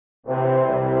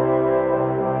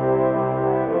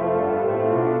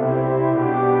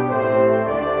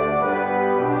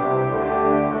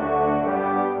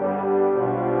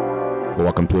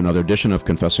Welcome to another edition of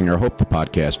Confessing Our Hope, the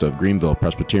podcast of Greenville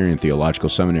Presbyterian Theological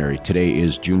Seminary. Today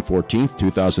is June 14th,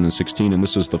 2016, and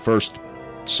this is the first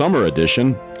summer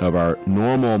edition of our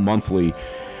normal monthly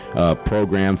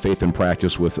program, Faith and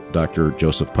Practice, with Dr.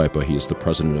 Joseph Pipa. He is the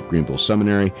president of Greenville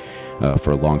Seminary.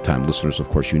 For long-time listeners, of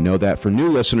course, you know that. For new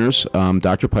listeners,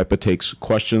 Dr. Pipa takes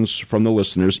questions from the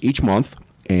listeners each month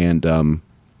and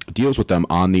deals with them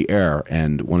on the air.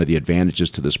 And one of the advantages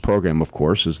to this program, of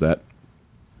course, is that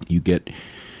you get,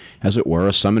 as it were,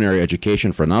 a seminary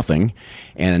education for nothing.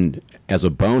 And as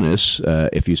a bonus,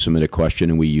 if you submit a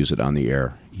question and we use it on the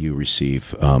air, you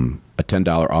receive a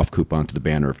 $10 off coupon to the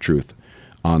Banner of Truth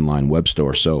online web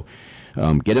store. So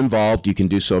get involved. You can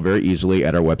do so very easily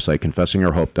at our website,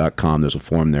 confessingourhope.com. There's a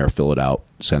form there. Fill it out,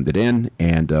 send it in,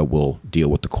 and we'll deal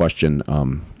with the question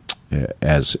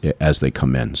as they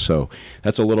come in. So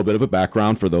that's a little bit of a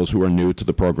background for those who are new to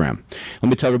the program. Let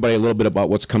me tell everybody a little bit about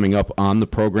what's coming up on the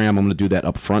program. I'm going to do that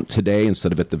up front today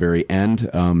instead of at the very end.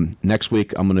 Next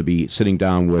week, I'm going to be sitting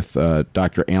down with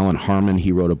Dr. Alan Harmon.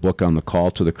 He wrote a book on the call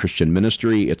to the Christian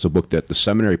ministry. It's a book that the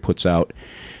seminary puts out,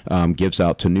 gives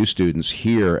out to new students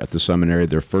here at the seminary,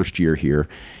 their first year here.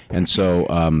 And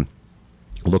so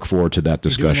look forward to that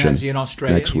discussion in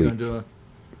Australia next week.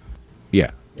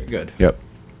 Yeah. Good. Yep.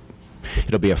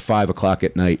 It'll be a 5 o'clock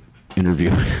at night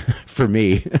interview for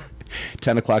me,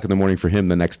 10 o'clock in the morning for him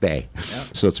the next day. Yep.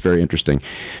 So it's very interesting.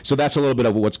 So that's a little bit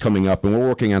of what's coming up, and we're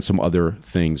working on some other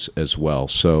things as well.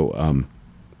 So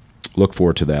look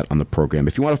forward to that on the program.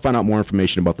 If you want to find out more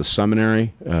information about the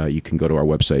seminary, you can go to our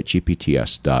website,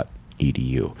 gpts.edu.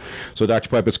 So Dr.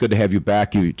 Pipe, it's good to have you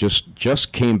back. You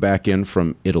just came back in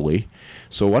from Italy.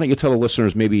 So why don't you tell the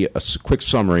listeners maybe a quick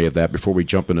summary of that before we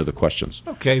jump into the questions?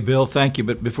 Okay, Bill, thank you.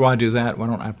 But before I do that, why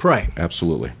don't I pray?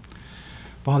 Absolutely.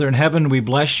 Father in heaven, we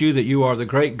bless you that you are the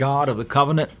great God of the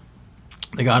covenant,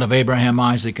 the God of Abraham,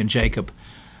 Isaac, and Jacob,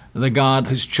 the God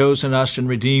who's chosen us and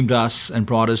redeemed us and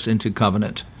brought us into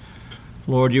covenant.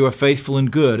 Lord, you are faithful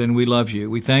and good, and we love you.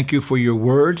 We thank you for your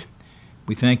word.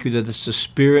 We thank you that it's the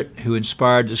Spirit who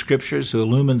inspired the Scriptures, who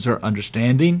illumines our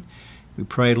understanding. We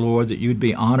pray, Lord, that you'd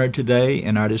be honored today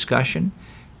in our discussion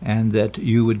and that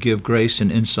you would give grace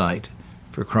and insight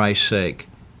for Christ's sake.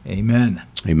 Amen.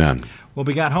 Amen. Well,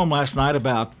 we got home last night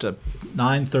about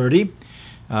 9:30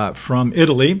 from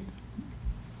Italy.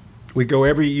 We go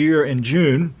every year in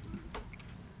June.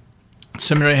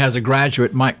 Seminary has a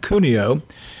graduate, Mike Cuneo,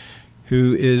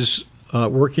 who is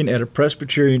working at a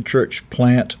Presbyterian church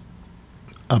plant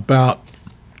about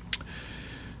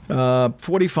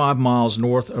 45 miles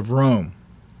north of Rome,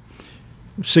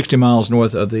 60 miles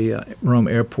north of the Rome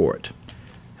airport.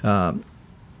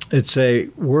 It's a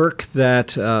work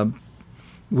that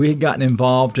we had gotten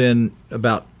involved in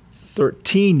about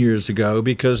 13 years ago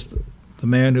because the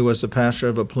man who was the pastor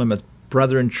of a Plymouth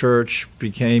Brethren church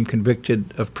became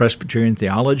convicted of Presbyterian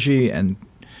theology and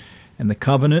the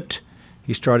covenant.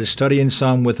 He started studying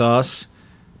some with us.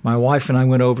 My wife and I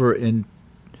went over in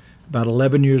about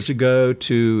 11 years ago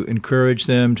to encourage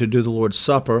them to do the Lord's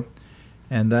Supper,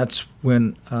 and that's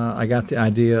when I got the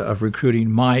idea of recruiting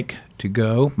Mike to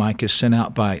go. Mike is sent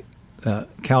out by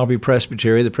Calvary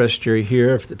Presbytery, the presbytery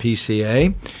here of the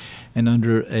PCA, and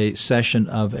under a session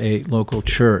of a local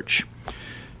church.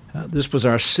 This was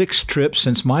our 6th trip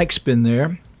since Mike's been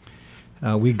there.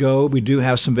 We do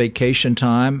have some vacation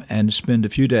time and spend a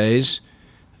few days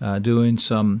doing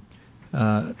some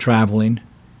traveling.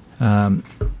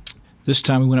 This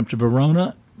time we went up to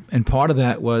Verona, and part of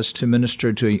that was to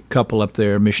minister to a couple up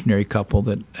there, a missionary couple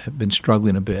that have been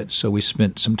struggling a bit. So we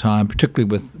spent some time, particularly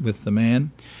with the man.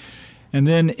 And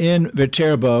then in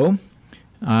Viterbo,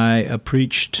 I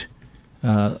preached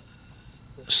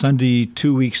Sunday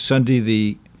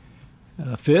the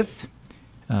 5th,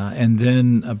 and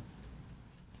then a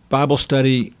Bible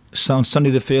study on Sunday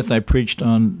the 5th. I preached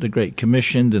on the Great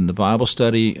Commission, then the Bible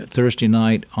study Thursday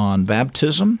night on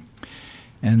baptism.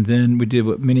 And then we did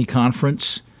a mini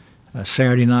conference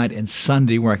Saturday night and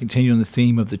Sunday where I continued on the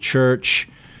theme of the church,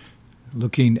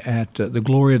 looking at the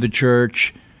glory of the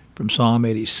church from Psalm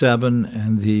 87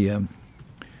 and the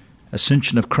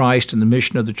ascension of Christ and the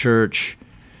mission of the church,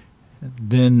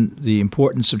 then the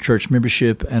importance of church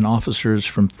membership and officers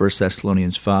from 1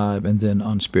 Thessalonians 5, and then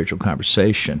on spiritual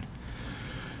conversation.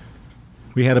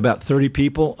 We had about 30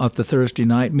 people at the Thursday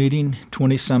night meeting,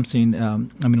 20-something,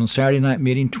 on Saturday night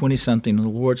meeting, 20-something on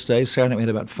the Lord's Day. Saturday night we had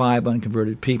about 5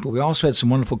 unconverted people. We also had some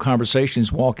wonderful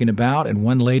conversations walking about, and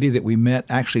one lady that we met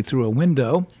actually through a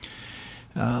window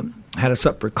had us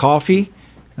up for coffee.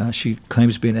 She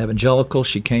claims to be an evangelical.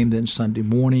 She came then Sunday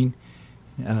morning.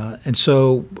 And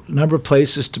so a number of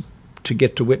places to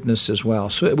get to witness as well.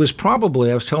 So it was probably,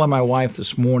 I was telling my wife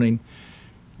this morning,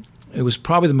 It was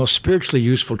probably the most spiritually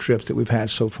useful trip that we've had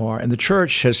so far. And the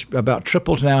church has about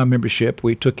tripled now in membership.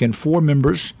 We took in 4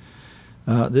 members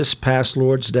this past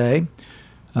Lord's Day,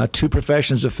 2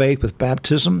 professions of faith with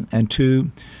baptism, and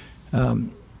 2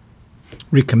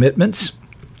 recommitments,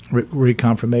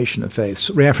 reaffirmation of faith.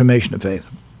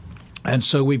 And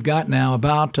so we've got now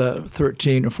about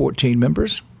 13 or 14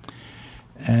 members,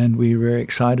 and we're very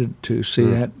excited to see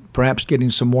that. Perhaps getting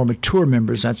some more mature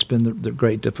members, that's been the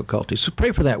great difficulty. So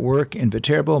pray for that work in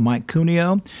Viterbo. Mike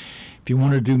Cuneo. If you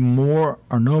want to do more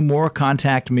or know more,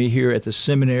 contact me here at the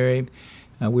seminary.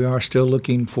 We are still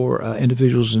looking for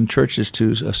individuals and churches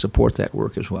to support that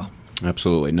work as well.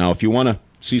 Absolutely. Now, if you want to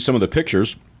see some of the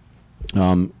pictures,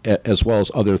 as well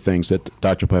as other things that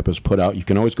Dr. Pipa has put out, you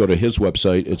can always go to his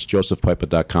website. It's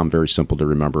josephpipa.com, very simple to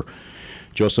remember.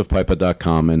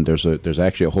 josephpipa.com, and there's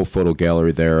actually a whole photo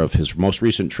gallery there of his most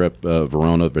recent trip,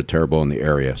 Verona, Viterbo, in the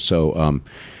area. So,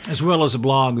 as well as a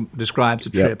blog describes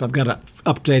the trip. I've got to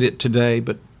update it today,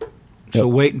 but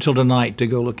wait until tonight to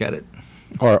go look at it.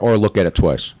 Or look at it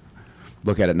twice.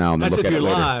 Look at it now and then look at it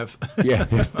later. That's if you're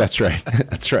live. Yeah, that's right.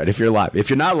 That's right. If you're live. If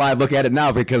you're not live, look at it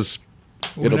now because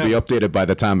it'll be updated by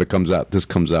the time it comes out. This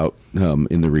comes out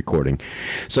in the recording.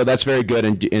 So that's very good.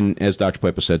 And as Dr.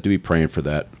 Pipa said, do be praying for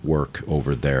that work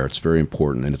over there. It's very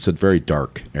important, and it's a very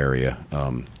dark area,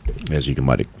 as you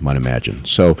might imagine.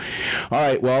 So, all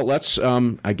right. Well, let's.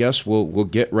 I guess we'll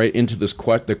get right into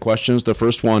the questions. The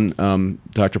first one,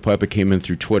 Dr. Pipa came in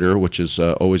through Twitter, which is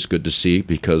always good to see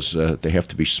because they have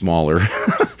to be smaller.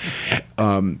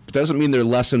 Doesn't mean they're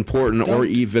less important or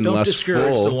even less full. Don't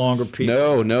discourage the longer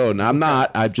people. No, I'm not.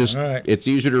 Right. It's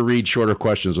easier to read shorter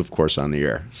questions, of course, on the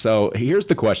air. So here's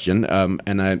the question,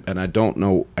 and I don't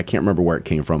know, I can't remember where it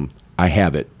came from. I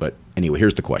have it, but anyway,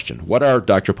 here's the question. What are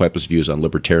Dr. Pipa's views on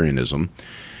libertarianism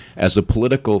as a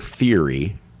political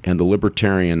theory and the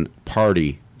Libertarian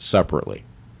Party separately?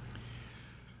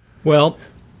 Well,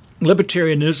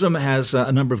 libertarianism has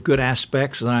a number of good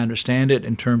aspects, as I understand it,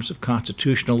 in terms of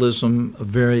constitutionalism, a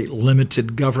very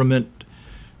limited government,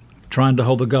 trying to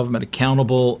hold the government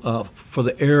accountable for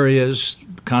the areas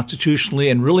constitutionally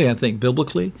and really, I think,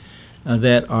 biblically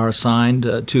that are assigned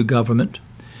to government.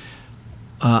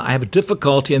 I have a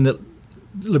difficulty in that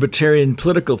libertarian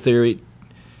political theory,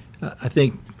 I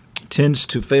think, tends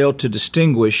to fail to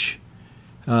distinguish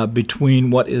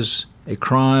between what is a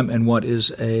crime and what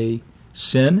is a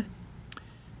sin.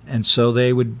 And so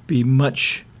they would be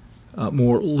much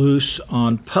more loose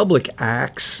on public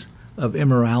acts of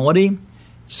immorality,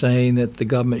 saying that the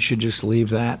government should just leave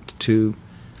that to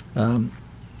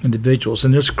individuals.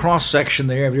 And there's a cross-section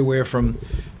there everywhere from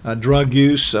drug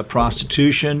use,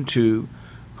 prostitution, to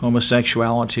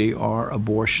homosexuality or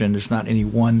abortion. There's not any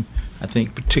one, I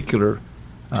think, particular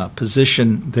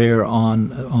position there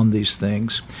on these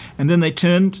things. And then they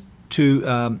tend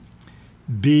to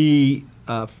be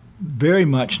very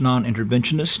much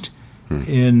non-interventionist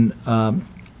in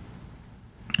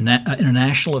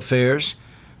international affairs,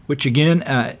 which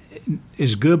again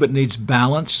is good but needs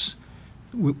balance.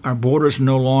 Our borders are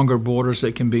no longer borders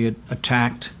that can be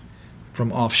attacked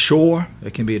from offshore. They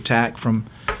can be attacked from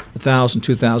 1,000,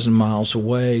 2,000 miles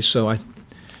away. So I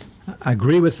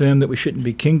agree with them that we shouldn't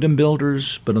be kingdom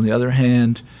builders, but on the other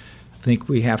hand, I think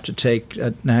we have to take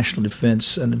national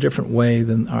defense in a different way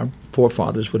than our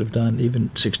forefathers would have done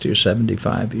even 60 or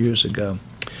 75 years ago.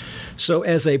 So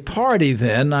as a party,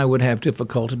 then, I would have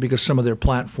difficulty because some of their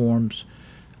platforms,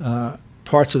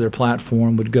 parts of their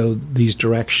platform would go these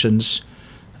directions.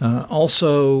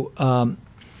 Also,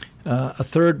 a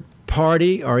third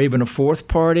party or even a fourth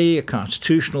party, a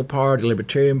constitutional party,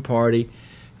 libertarian party,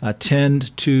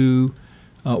 tend to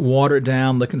water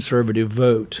down the conservative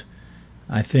vote.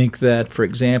 I think that, for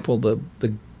example,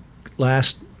 the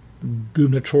last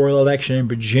gubernatorial election in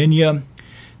Virginia,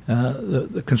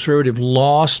 the conservative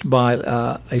lost by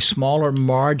a smaller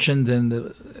margin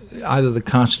than either the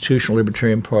constitutional or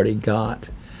libertarian party got.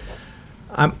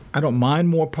 I don't mind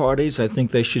more parties. I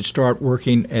think they should start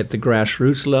working at the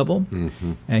grassroots level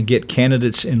and get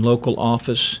candidates in local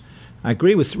office. I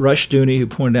agree with Rushdoony, who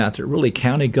pointed out that really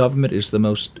county government is the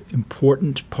most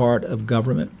important part of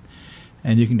government,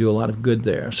 and you can do a lot of good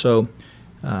there. So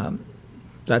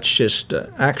that's just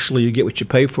actually you get what you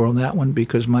pay for on that one,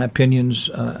 because my opinions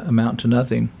amount to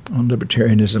nothing on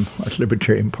libertarianism or the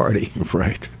Libertarian Party.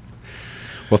 Right.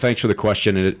 Well, thanks for the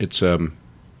question. It's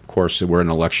of course, we're in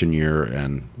an election year,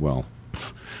 and, well,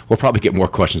 we'll probably get more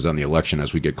questions on the election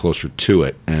as we get closer to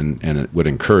it, and it would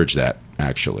encourage that,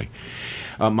 actually.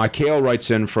 Mikhail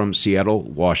writes in from Seattle,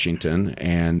 Washington,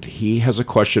 and he has a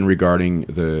question regarding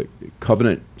the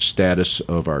covenant status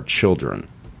of our children.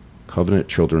 Covenant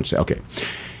children. Okay.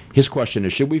 His question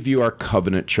is, should we view our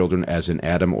covenant children as in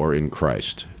Adam or in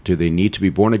Christ? Do they need to be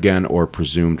born again or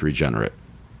presumed regenerate?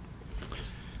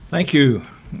 Thank you,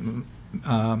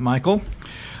 Michael.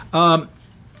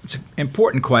 It's an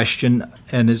important question,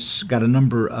 and it's got a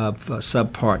number of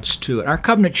subparts to it. Our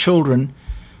covenant children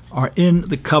are in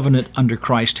the covenant under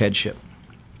Christ's headship.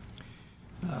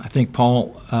 I think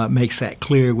Paul makes that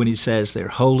clear when he says they're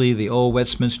holy. The old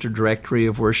Westminster Directory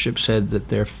of Worship said that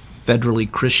they're federally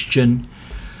Christian.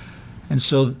 And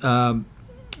so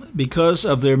because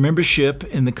of their membership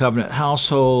in the covenant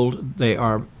household, they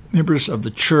are members of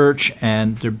the church,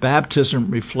 and their baptism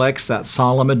reflects that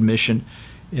solemn admission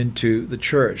into the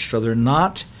church. So they're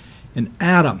not in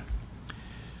Adam.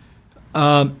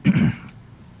 I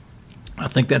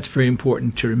think that's very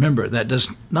important to remember. That does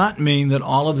not mean that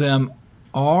all of them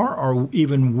are or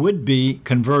even would be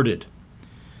converted.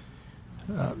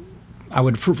 I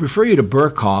would refer you to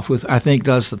Berkhoff, who I think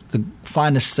does the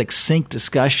finest succinct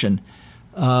discussion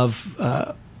of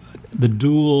the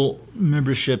dual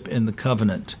membership in the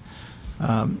covenant.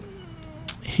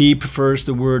 He prefers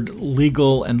the word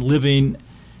legal and living.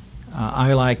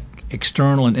 I like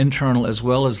external and internal as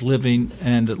well as living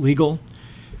and legal.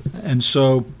 And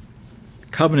so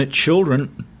covenant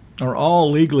children are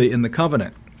all legally in the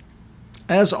covenant,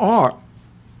 as are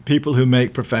people who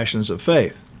make professions of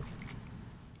faith.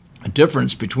 A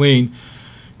difference between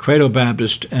Credo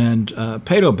Baptist and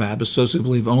Paedo Baptist, those who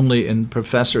believe only in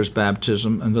professor's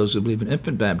baptism and those who believe in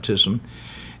infant baptism,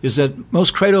 is that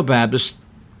most Credo Baptists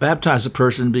baptize a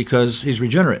person because he's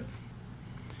regenerate.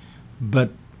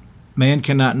 But man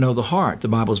cannot know the heart. The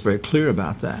Bible is very clear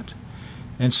about that.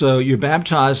 And so you're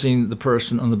baptizing the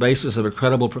person on the basis of a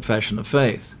credible profession of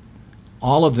faith.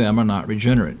 All of them are not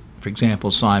regenerate. For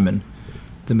example, Simon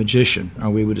the magician, or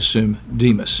we would assume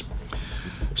Demas.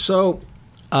 So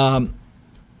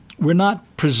we're not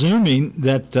presuming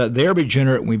that they're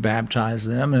regenerate when we baptize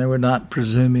them, and we're not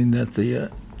presuming that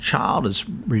the child is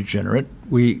regenerate.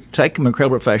 We take them in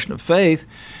credible profession of faith,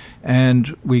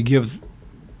 and we give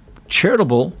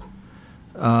charitable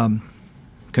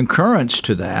concurrence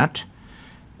to that.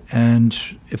 And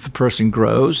if the person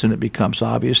grows and it becomes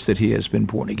obvious that he has been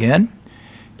born again,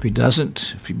 if he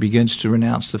doesn't, if he begins to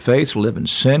renounce the faith or live in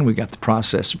sin, we got the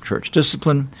process of church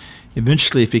discipline.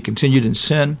 Eventually, if he continued in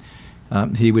sin,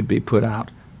 he would be put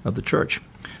out of the church.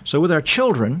 So with our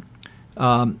children,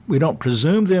 we don't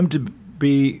presume them to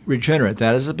be regenerate.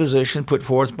 That is a position put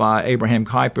forth by Abraham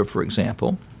Kuyper, for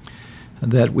example,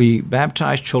 that we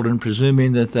baptize children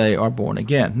presuming that they are born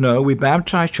again. No, we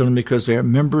baptize children because they are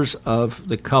members of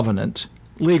the covenant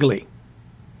legally.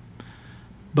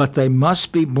 But they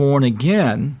must be born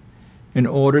again in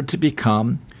order to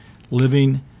become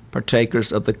living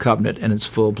partakers of the covenant and its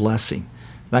full blessing.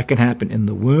 That can happen in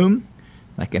the womb.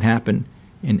 That can happen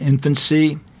in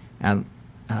infancy, and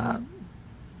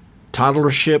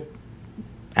toddlership,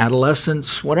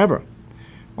 adolescence, whatever.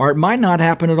 Or it might not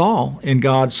happen at all in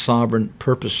God's sovereign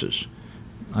purposes.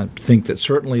 I think that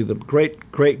certainly the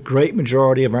great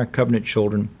majority of our covenant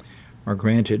children are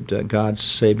granted God's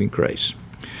saving grace.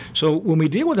 So when we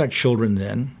deal with our children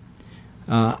then,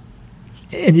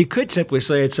 and you could simply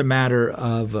say it's a matter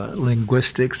of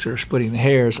linguistics or splitting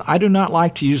hairs, I do not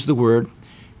like to use the word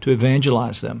to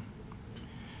evangelize them,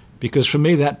 because for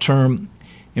me that term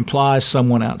implies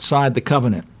someone outside the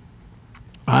covenant.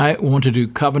 I want to do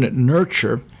covenant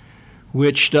nurture,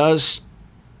 which does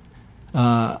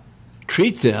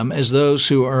treat them as those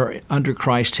who are under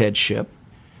Christ's headship,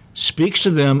 speaks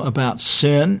to them about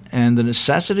sin and the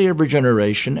necessity of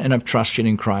regeneration and of trusting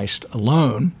in Christ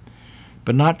alone,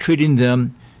 but not treating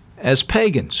them as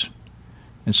pagans.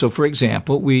 And so, for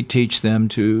example, we teach them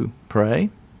to pray,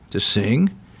 to sing,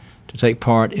 to take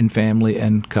part in family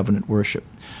and covenant worship.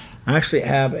 I actually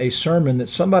have a sermon that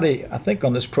somebody, I think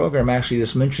on this program, actually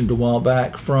just mentioned a while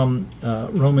back from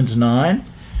Romans 9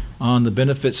 on the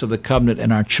benefits of the covenant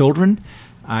in our children.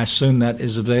 I assume that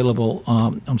is available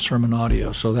on sermon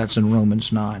audio, so that's in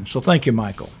Romans 9. So thank you,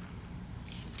 Michael.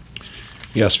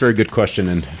 Yes, very good question,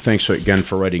 and thanks again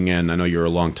for writing in. I know you're a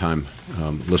long-time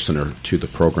listener to the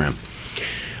program.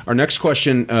 Our next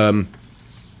question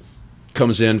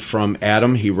comes in from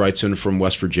Adam. He writes in from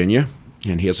West Virginia,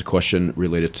 and he has a question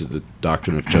related to the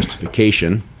doctrine of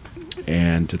justification.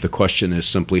 And the question is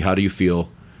simply, how do you feel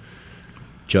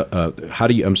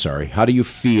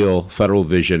Federal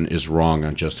Vision is wrong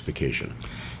on justification?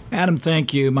 Adam,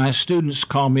 thank you. My students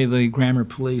call me the grammar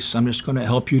police. I'm just going to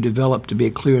help you develop to be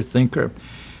a clear thinker.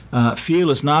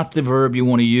 Feel is not the verb you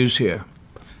want to use here.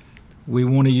 We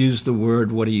want to use the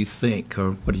word, what do you think,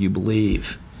 or what do you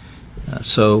believe?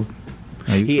 So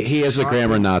He is a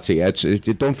grammar Nazi.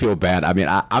 Don't feel bad. I mean,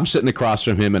 I'm sitting across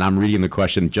from him, and I'm reading the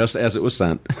question just as it was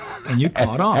sent. And you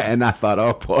caught on. And I thought,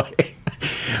 oh, boy.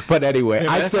 But anyway,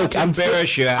 I'm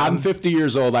 50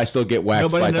 years old. I still get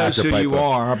whacked by Dr. Piper. Nobody knows who you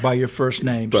are by your first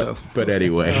name. But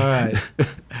anyway. All right.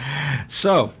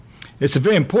 So it's a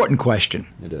very important question.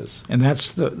 It is. And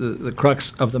that's the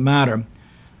crux of the matter.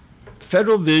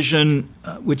 Federal vision,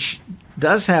 which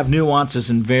does have nuances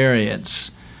and variants,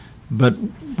 but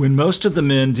when most of the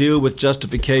men deal with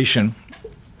justification,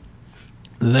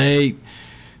 they,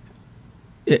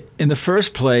 in the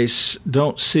first place,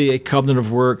 don't see a covenant of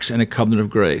works and a covenant of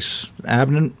grace.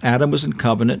 Adam was in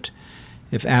covenant.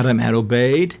 If Adam had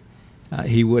obeyed,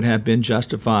 he would have been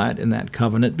justified in that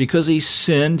covenant. Because he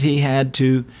sinned, he had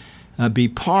to be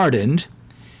pardoned,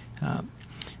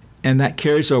 and that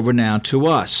carries over now to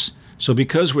us. So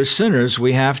because we're sinners,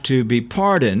 we have to be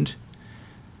pardoned.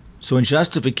 So in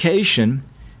justification,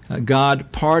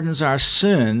 God pardons our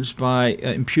sins by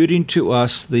imputing to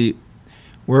us the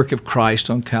work of Christ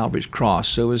on Calvary's cross.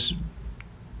 So his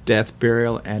death,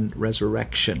 burial, and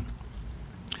resurrection.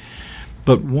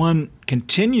 But one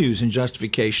continues in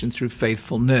justification through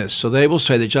faithfulness. So they will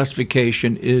say that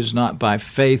justification is not by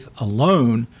faith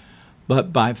alone,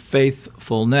 but by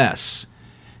faithfulness.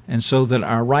 And so that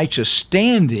our righteous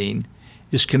standing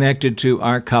is connected to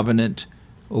our covenant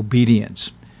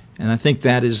obedience. And I think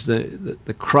that is the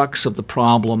crux of the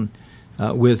problem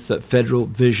with federal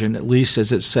vision, at least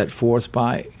as it's set forth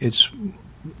by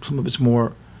some of its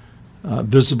more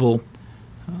visible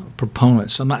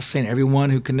proponents. I'm not saying everyone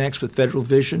who connects with federal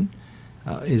vision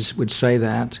would say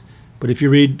that, but if you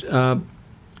read a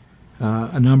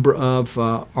number of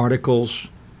articles,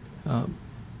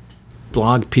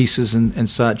 blog pieces and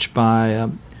such by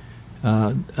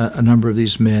a number of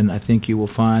these men, I think you will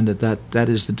find that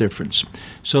is the difference.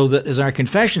 So that, as our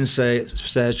confession says,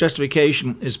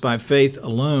 justification is by faith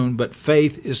alone, but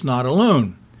faith is not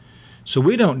alone. So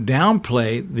we don't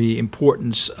downplay the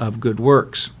importance of good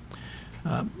works.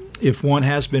 If one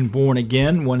has been born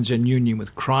again, one's in union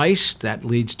with Christ. That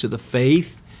leads to the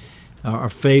faith. Our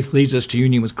faith leads us to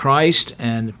union with Christ,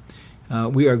 and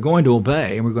we are going to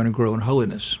obey, and we're going to grow in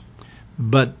holiness.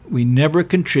 But we never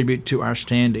contribute to our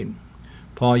standing.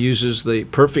 Paul uses the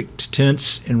perfect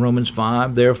tense in Romans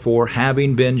 5, therefore,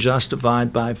 having been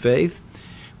justified by faith,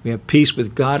 we have peace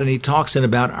with God, and he talks then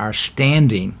about our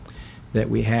standing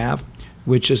that we have,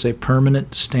 which is a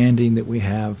permanent standing that we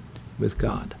have with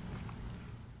God.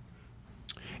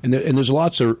 And there's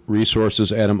lots of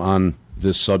resources, Adam, on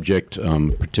this subject,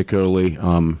 particularly.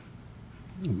 I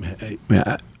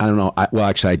don't know.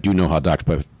 I do know how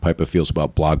Dr. Piper feels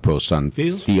about blog posts on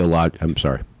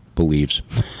believes.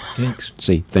 Thanks.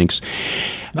 See, thanks.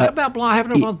 Not about blog. I have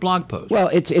no problem with blog posts. Well,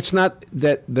 it's not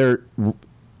that they're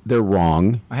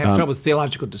wrong. I have trouble with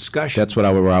theological discussion. That's where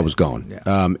I was going.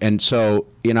 Yeah. And so,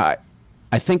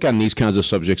 I think on these kinds of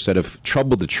subjects that have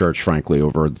troubled the church, frankly,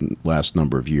 over the last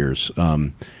number of years,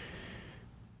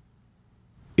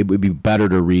 it would be better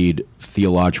to read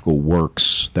theological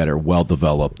works that are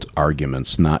well-developed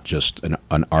arguments, not just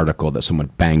an article that someone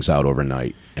bangs out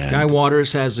overnight. Guy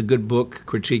Waters has a good book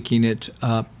critiquing it.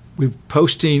 We're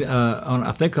posting on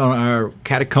our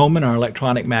Catechumen, our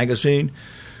electronic magazine.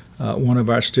 One of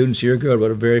our students a year ago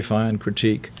wrote a very fine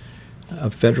critique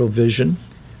of federal vision,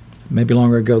 maybe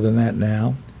longer ago than that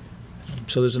now.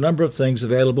 So there's a number of things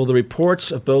available. The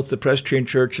reports of both the Presbyterian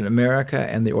Church in America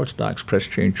and the Orthodox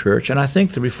Presbyterian Church, and I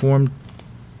think the Reformed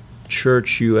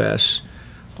Church U.S.,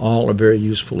 all are very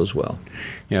useful as well.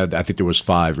 Yeah, I think there was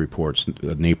 5 reports,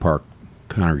 the NAPARC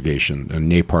congregation and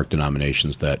NAPARC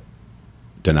denominations that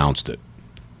denounced it.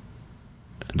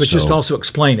 But just also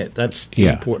explain it. That's the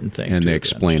important thing. And they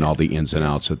explain all the ins and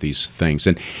outs of these things.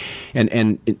 And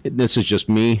this is just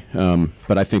me,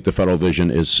 but I think the federal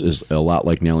vision is a lot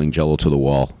like nailing Jello to the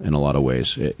wall in a lot of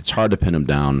ways. It's hard to pin them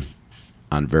down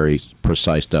on very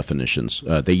precise definitions.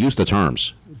 They use the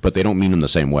terms, but they don't mean them the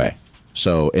same way.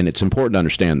 So, and it's important to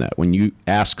understand that. When you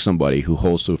ask somebody who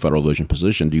holds to a federal vision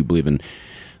position, do you believe in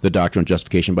the doctrine of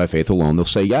justification by faith alone, they'll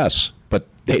say yes, but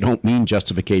they don't mean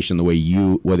justification the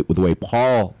way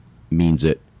Paul means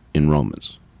it in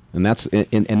Romans, and that's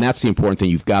the important thing.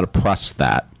 You've got to press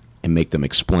that and make them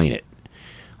explain it.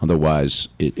 Otherwise,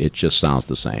 it just sounds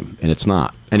the same, and it's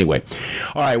not. Anyway,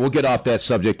 all right, we'll get off that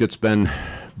subject. It's been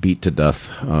beat to death,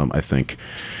 I think,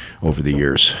 over the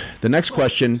years. The next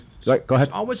question. Go ahead.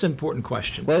 It's always an important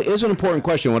question. Well, it is an important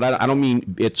question. What I don't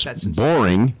mean it's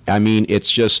boring. I mean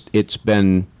it's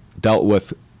been dealt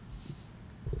with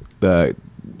a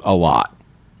lot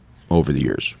over the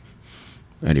years.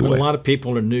 anyway. But a lot of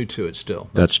people are new to it still.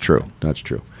 That's true. That's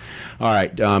true. All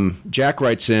right. Jack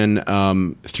writes in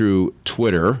through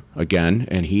Twitter again,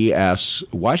 and he asks,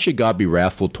 why should God be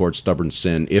wrathful towards stubborn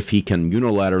sin if he can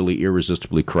unilaterally,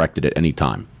 irresistibly correct it at any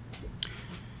time?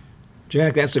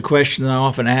 Jack, that's a question that I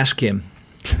often ask him.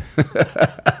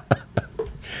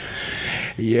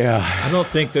 Yeah. I don't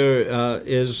think there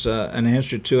is an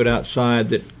answer to it outside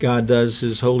that God does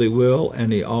his holy will,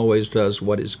 and he always does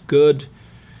what is good.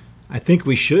 I think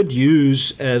we should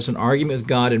use as an argument with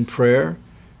God in prayer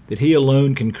that he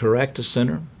alone can correct a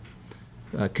sinner,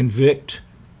 convict,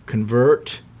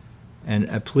 convert,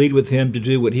 and plead with him to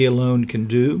do what he alone can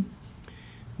do.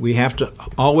 We have to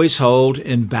always hold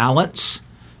in balance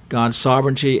God's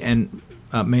sovereignty and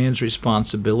man's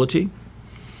responsibility.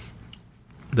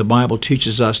 The Bible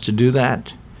teaches us to do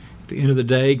that. At the end of the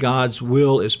day, God's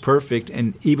will is perfect,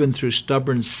 and even through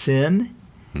stubborn sin,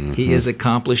 he is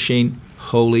accomplishing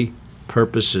holy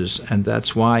purposes, and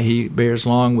that's why he bears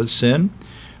long with sin,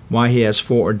 why he has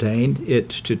foreordained it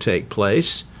to take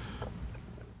place.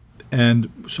 And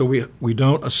so we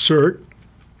don't assert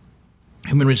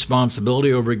human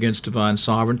responsibility over against divine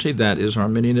sovereignty. That is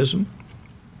Arminianism.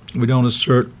 We don't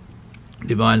assert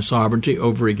divine sovereignty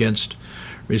over against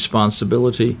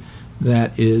responsibility.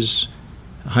 That is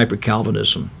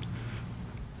hyper-Calvinism.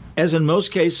 As in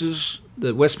most cases,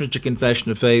 the Westminster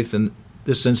Confession of Faith, in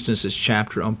this instance, its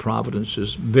chapter on providence,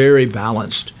 is very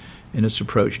balanced in its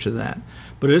approach to that.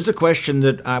 But it is a question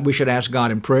that we should ask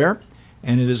God in prayer,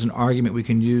 and it is an argument we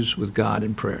can use with God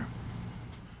in prayer.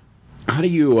 How do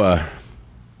you?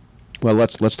 Well,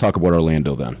 let's talk about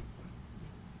Orlando then.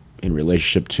 In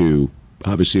relationship to,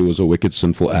 obviously, it was a wicked,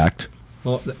 sinful act.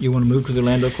 Well, you want to move to the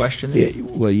Orlando question? Yeah,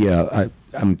 well, yeah,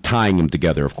 I'm tying them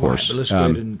together, of course. Right, but let's go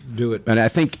ahead and do it. And I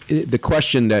think the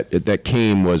question that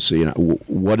came was,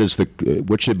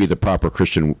 what should be the proper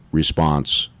Christian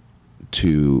response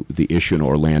to the issue in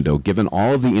Orlando, given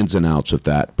all of the ins and outs of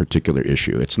that particular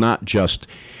issue? It's not just.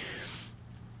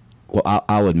 Well,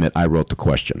 I'll admit I wrote the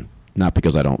question, not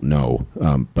because I don't know,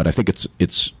 but I think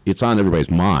it's on everybody's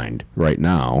mind right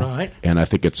now, right. And I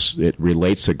think it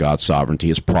relates to God's sovereignty,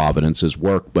 His providence, His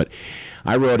work. But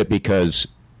I wrote it because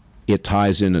it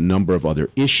ties in a number of other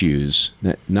issues,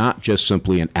 not just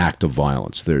simply an act of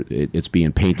violence. It's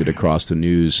being painted across the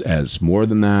news as more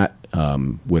than that.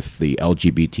 With the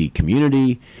LGBT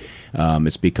community,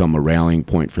 it's become a rallying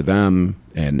point for them,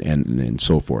 and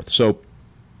so forth. So,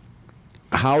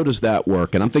 how does that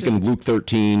work? And I'm thinking Luke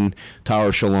 13, Tower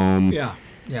of Shalom. Yeah,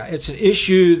 it's an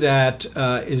issue that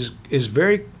is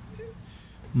very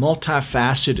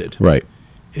multifaceted, right,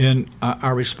 in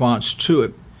our response to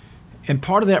it. And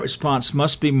part of that response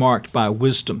must be marked by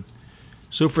wisdom.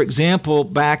 So, for example,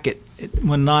 back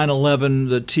when 9/11,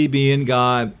 the TBN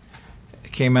guy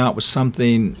came out with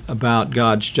something about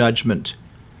God's judgment.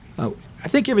 I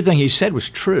think everything he said was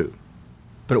true,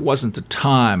 but it wasn't the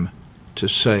time to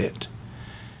say it.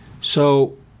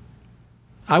 So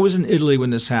I was in Italy when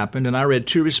this happened, and I read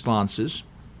two responses,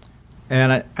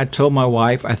 and I told my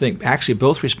wife, I think actually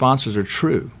both responses are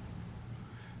true.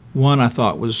 One I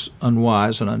thought was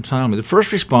unwise and untimely. The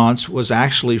first response was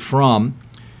actually from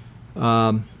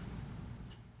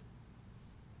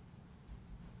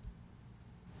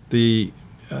the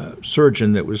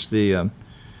surgeon that was the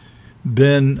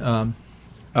Ben.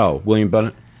 William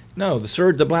Bennett? No,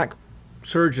 the black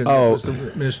surgeon. Oh, was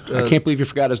the, I can't believe you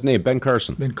forgot his name, Ben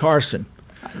Carson. Ben Carson.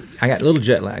 I got a little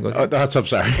jet lag. Okay. I'm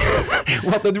sorry.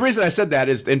 Well, the reason I said that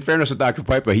is, in fairness to Dr.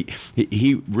 Piper,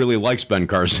 he really likes Ben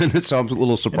Carson, so I'm a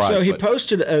little surprised. And so he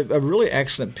posted a really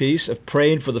excellent piece of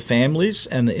praying for the families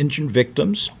and the injured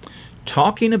victims,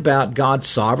 talking about God's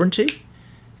sovereignty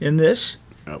in this.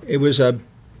 Oh. It was a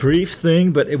brief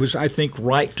thing, but it was, I think,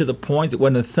 right to the point. There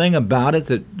wasn't a thing about it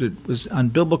that was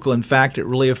unbiblical. In fact, it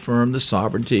really affirmed the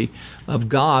sovereignty of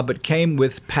God, but came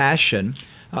with compassion,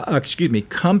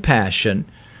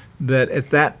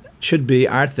 that should be,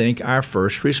 I think, our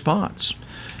first response,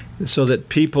 so that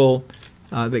people,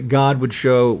 that God would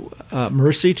show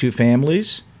mercy to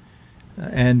families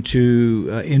and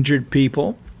to injured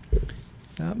people.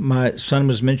 My son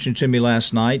was mentioning to me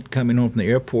last night, coming home from the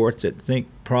airport, that I think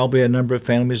probably a number of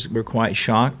families were quite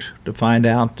shocked to find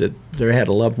out that they had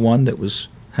a loved one that was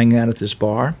hanging out at this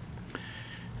bar.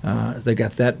 They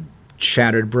got that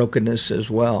shattered brokenness as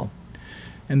well.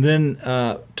 And then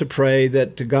to pray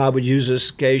that God would use this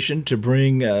occasion to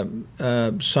bring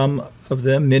some of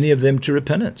them, many of them, to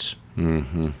repentance.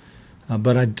 Mm-hmm.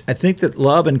 But I think that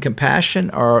love and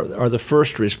compassion are the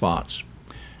first response.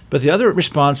 But the other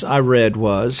response I read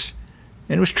was,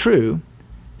 and it was true,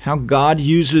 how God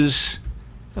uses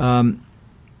our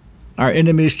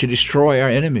enemies to destroy our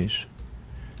enemies.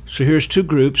 So here's two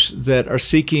groups that are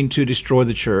seeking to destroy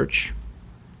the church,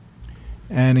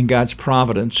 and in God's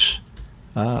providence,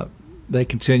 they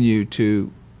continue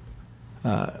to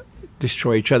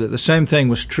destroy each other. The same thing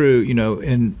was true,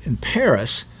 in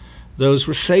Paris. Those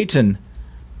were Satan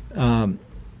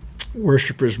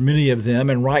worshippers, many of them,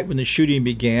 and right when the shooting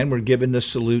began, were given the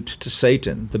salute to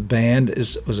Satan. The band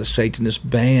was a Satanist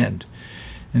band.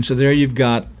 And so there you've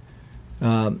got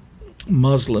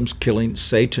Muslims killing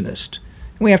Satanists.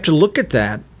 And we have to look at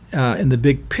that in the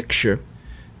big picture.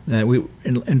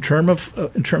 In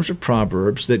terms of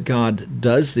Proverbs, that God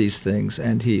does these things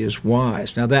and He is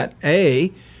wise. Now that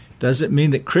doesn't mean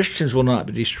that Christians will not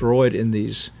be destroyed in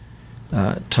these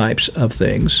types of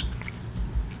things.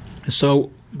 So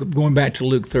going back to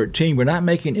Luke 13, we're not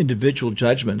making individual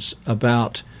judgments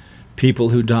about people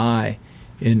who die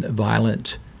in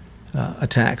violent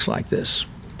attacks like this.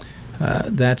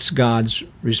 That's God's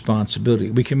responsibility.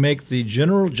 We can make the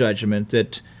general judgment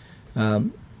that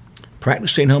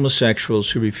practicing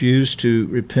homosexuals who refuse to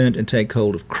repent and take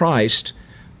hold of Christ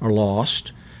are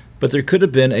lost, but there could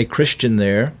have been a Christian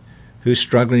there who's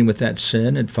struggling with that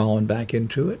sin and fallen back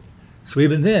into it. So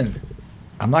even then,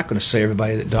 I'm not going to say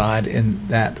everybody that died in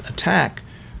that attack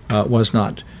was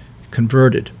not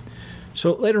converted.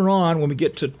 So later on, when we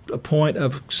get to a point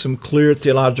of some clear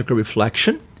theological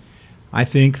reflection, I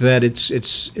think that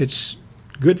it's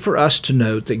good for us to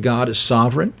note that God is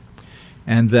sovereign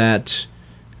and that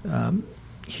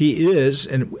He is,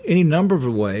 in any number of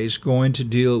ways, going to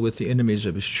deal with the enemies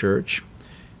of His church.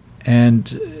 And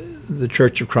the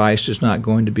Church of Christ is not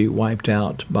going to be wiped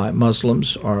out by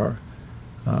Muslims or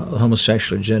the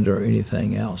homosexual agenda or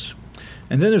anything else.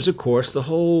 And then there's, of course, the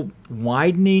whole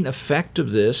widening effect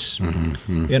of this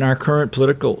in our current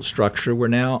political structure. We're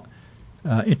now,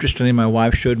 interestingly, my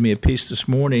wife showed me a piece this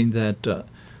morning that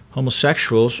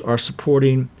homosexuals are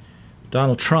supporting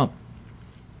Donald Trump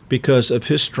because of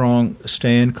his strong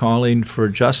stand calling for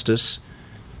justice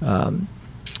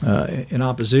in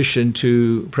opposition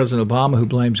to President Obama, who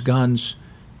blames guns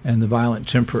and the violent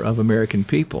temper of American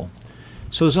people.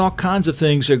 So there's all kinds of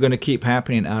things that are going to keep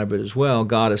happening out of it as well.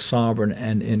 God is sovereign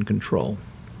and in control.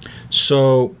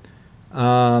 So,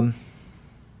 I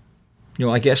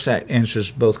guess that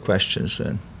answers both questions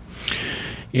then.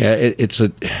 Yeah,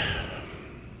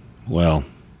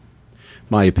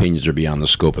 my opinions are beyond the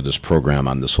scope of this program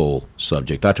on this whole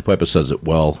subject. Dr. Pipa says it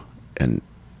well, and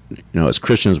as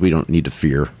Christians, we don't need to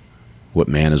fear what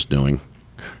man is doing.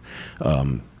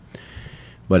 But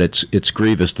it's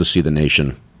grievous to see the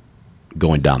nation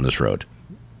going down this road.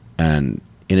 And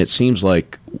it seems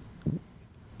like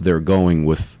they're going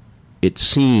with, it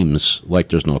seems like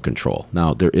there's no control.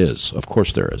 Now, there is. Of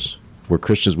course there is. We're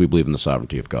Christians, we believe in the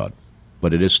sovereignty of God.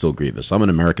 But it is still grievous. I'm an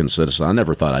American citizen. I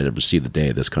never thought I'd ever see the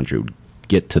day this country would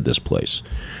get to this place.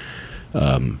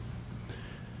 And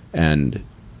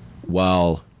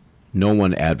while no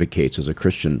one advocates as a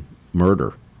Christian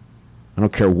murder, I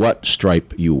don't care what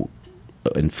stripe you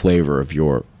in flavor of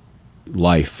your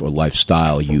life or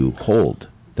lifestyle you hold.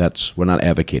 We're not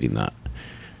advocating that.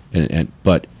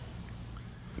 But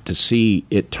to see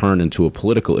it turn into a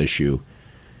political issue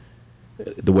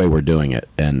the way we're doing it,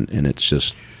 and it's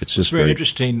just very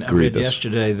interesting. Grievous. I read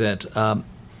yesterday that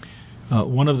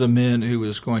one of the men who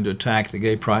was going to attack the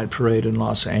Gay Pride Parade in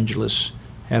Los Angeles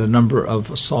had a number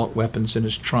of assault weapons in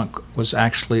his trunk, was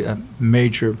actually a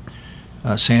major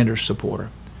Sanders supporter.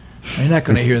 You're not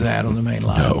going to hear that on the main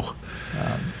line. No.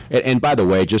 And by the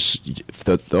way, just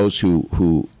those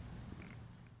who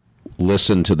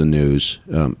listen to the news,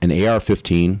 an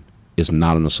AR-15 is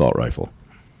not an assault rifle.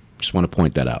 Just want to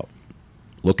point that out.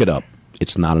 Look it up.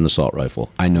 It's not an assault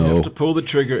rifle. I know. You have to pull the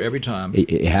trigger every time.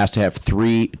 It has to have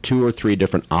two or three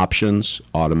different options: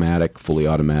 automatic, fully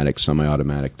automatic,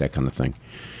 semi-automatic, that kind of thing.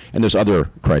 And there's other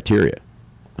criteria.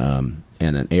 And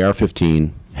an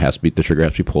AR-15 the trigger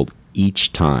has to be pulled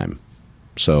each time.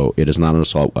 So it is not an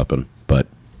assault weapon, but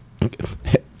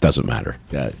it doesn't matter.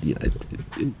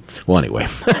 Well, anyway,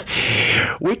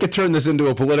 we could turn this into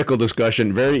a political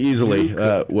discussion very easily.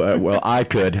 Well, I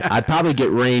could. I'd probably get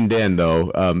reined in,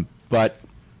 though. But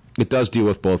it does deal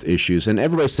with both issues, and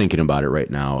everybody's thinking about it right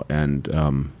now. And,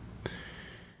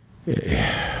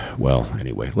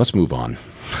 anyway, let's move on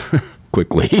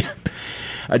quickly.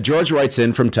 George writes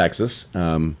in from Texas.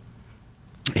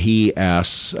 He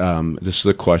asks, this is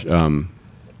a question.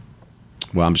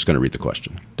 Well, I'm just going to read the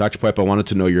question. Dr. Pipe, I wanted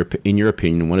to know, in your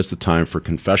opinion, when is the time for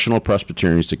confessional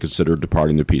Presbyterians to consider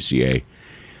departing the PCA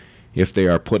if they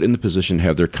are put in the position to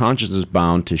have their consciences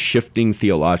bound to shifting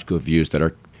theological views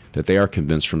that they are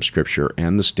convinced from Scripture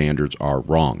and the standards are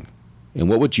wrong? And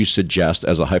what would you suggest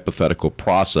as a hypothetical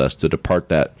process to depart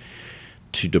that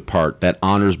to depart that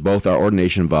honors both our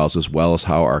ordination vows as well as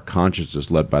how our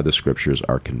consciences, led by the Scriptures,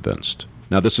 are convinced?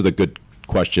 Now, this is a good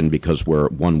question because we're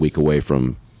 1 week away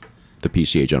from the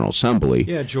PCA General Assembly.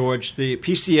 Yeah, George. The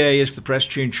PCA is the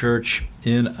Presbyterian Church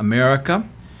in America.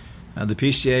 The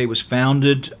PCA was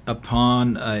founded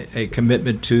upon a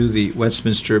commitment to the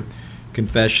Westminster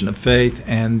Confession of Faith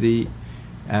and the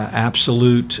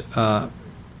absolute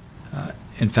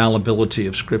infallibility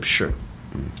of Scripture.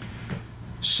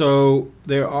 So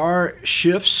there are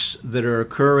shifts that are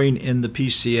occurring in the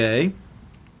PCA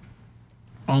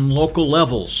on local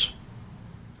levels.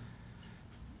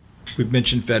 We've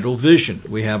mentioned Federal Vision.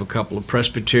 We have a couple of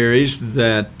presbyteries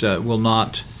that will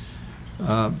not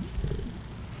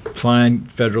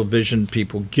find Federal Vision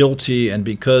people guilty, and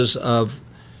because of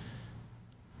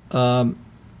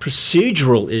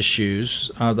procedural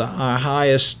issues, our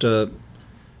highest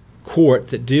court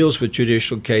that deals with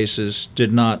judicial cases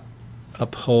did not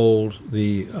uphold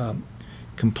the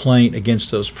complaint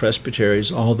against those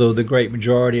presbyteries, although the great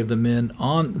majority of the men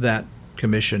on that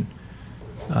commission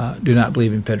do not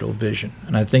believe in Federal Vision.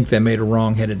 And I think they made a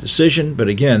wrong-headed decision, but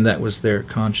again, that was their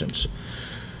conscience.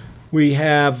 We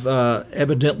have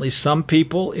evidently some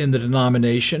people in the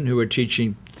denomination who are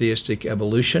teaching theistic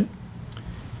evolution.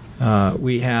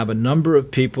 We have a number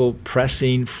of people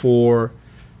pressing for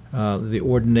the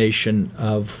ordination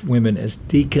of women as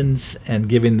deacons and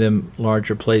giving them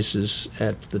larger places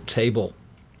at the table.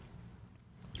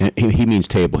 And he means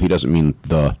table. He doesn't mean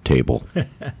the table.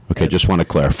 Okay, just want to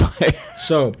clarify.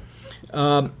 So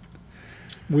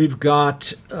we've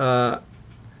got, I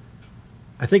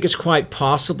think it's quite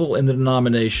possible in the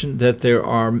denomination that there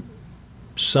are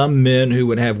some men who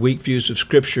would have weak views of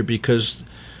Scripture, because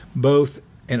both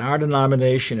in our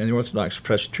denomination and the Orthodox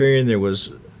Presbyterian, there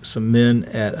was some men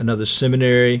at another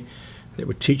seminary that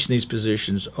were teaching these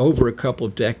positions over a couple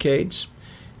of decades.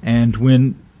 And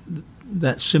when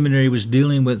that seminary was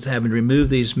dealing with having to remove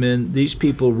these men, these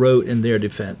people wrote in their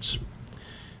defense.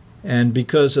 And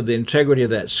because of the integrity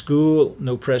of that school,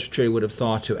 no presbytery would have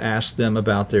thought to ask them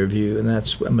about their view, and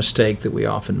that's a mistake that we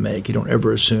often make. You don't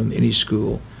ever assume any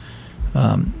school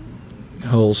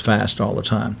holds fast all the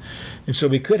time. And so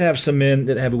we could have some men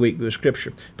that have a weak view of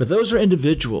Scripture. But those are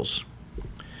individuals.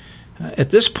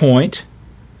 At this point,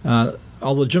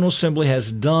 although the General Assembly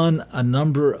has done a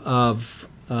number of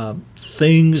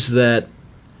things that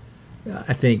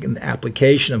I think in the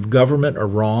application of government are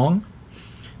wrong,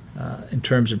 in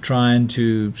terms of trying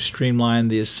to streamline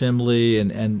the assembly,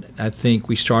 and I think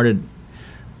we started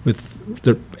with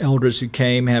the elders who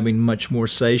came having much more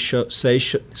say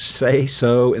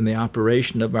so in the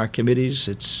operation of our committees.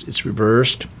 It's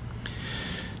reversed.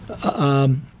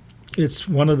 It's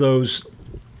one of those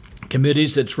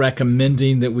committees that's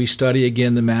recommending that we study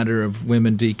again the matter of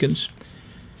women deacons.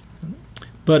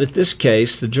 But at this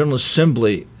case, the General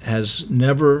Assembly has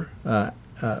never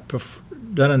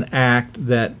done an act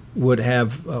that would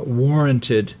have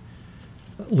warranted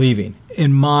leaving.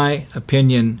 In my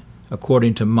opinion,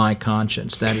 according to my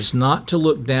conscience, that is not to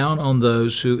look down on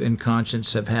those who in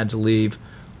conscience have had to leave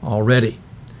already,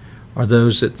 or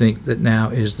those that think that now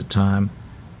is the time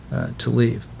to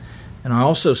leave. And I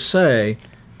also say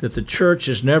that the church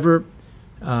is never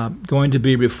going to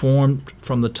be reformed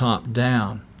from the top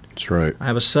down. That's right. I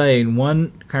have a saying,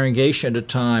 one congregation at a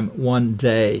time, one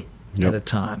day at a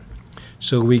time.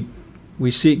 So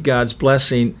we seek God's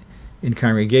blessing in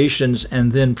congregations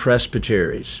and then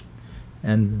presbyteries.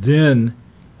 And then,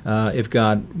 if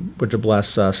God were to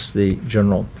bless us, the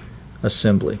General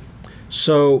Assembly.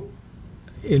 So,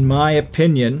 in my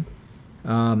opinion,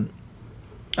 up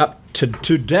to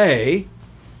today,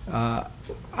 I,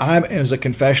 as a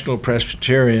confessional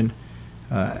Presbyterian,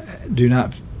 do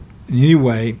not in any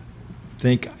way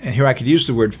think, and here I could use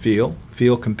the word feel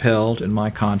compelled in my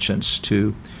conscience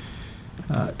to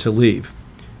leave.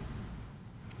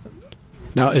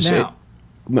 Now,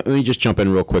 let me just jump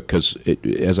in real quick, because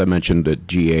as I mentioned, the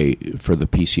GA for the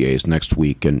PCA is next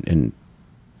week, and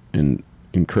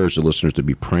encourage the listeners to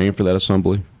be praying for that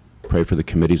assembly, pray for the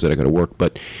committees that are going to work.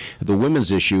 But the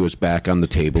women's issue is back on the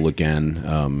table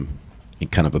again, in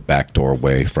kind of a backdoor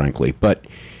way, frankly. But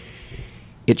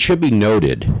it should be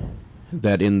noted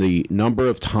that in the number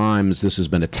of times this has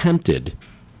been attempted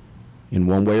in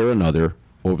one way or another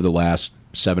over the last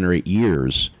 7 or 8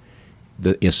 years,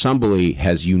 the assembly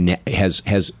has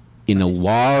in a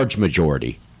large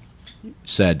majority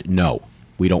said, no,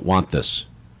 we don't want this.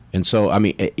 And so, I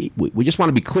mean, we just want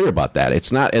to be clear about that.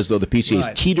 It's not as though the PCA is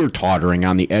teeter-tottering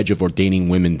on the edge of ordaining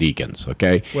women deacons,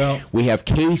 okay? Well, we have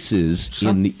cases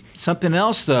Something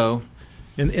else, though.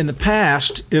 In the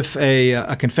past, if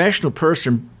a confessional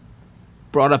person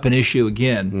brought up an issue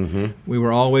again. We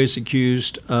were always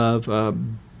accused of,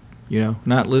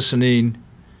 not listening,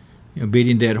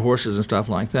 beating dead horses and stuff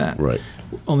like that. Right.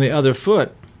 On the other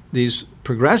foot, these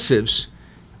progressives,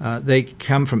 they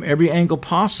come from every angle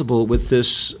possible with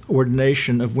this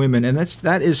ordination of women, and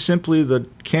that is simply the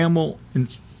camel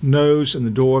nose in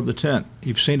the door of the tent.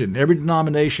 You've seen it in every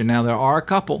denomination. Now, there are a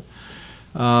couple.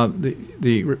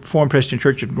 The Reformed Presbyterian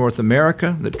Church of North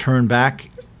America that turned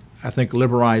back, I think,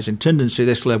 liberalizing tendency.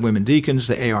 They still have women deacons.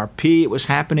 The ARP, it was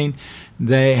happening.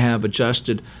 They have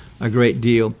adjusted a great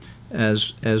deal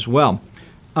as well.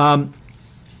 And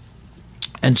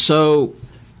so,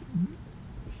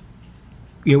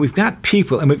 we've got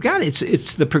people, and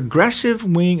it's the progressive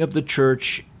wing of the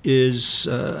church is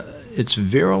it's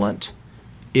virulent.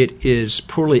 It is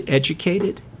poorly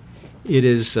educated. It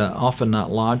is often not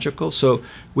logical. So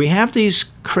we have these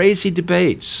crazy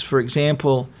debates. For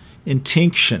example,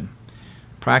 intinction,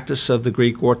 practice of the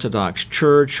Greek Orthodox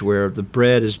Church, where the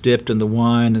bread is dipped in the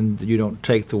wine and you don't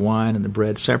take the wine and the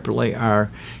bread separately.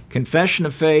 Our confession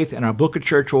of faith and our book of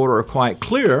church order are quite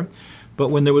clear, but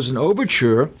when there was an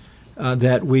overture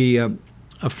that we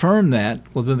affirm that,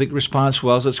 well, then the response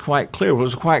was, it's quite clear. Well,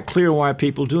 it's quite clear why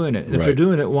people are doing it. And if they're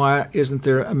doing it, why isn't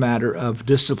there a matter of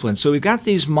discipline? So we've got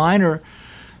these minor,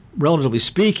 relatively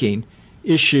speaking,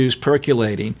 issues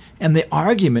percolating, and the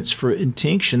arguments for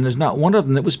intinction, there's not one of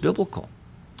them that was biblical.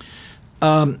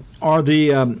 Are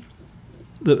the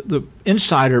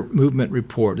Insider Movement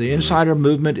report. The Insider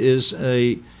Movement is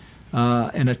an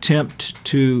attempt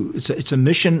to, it's a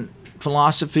mission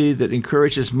philosophy that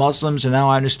encourages Muslims, and now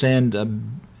I understand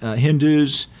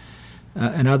Hindus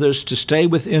and others, to stay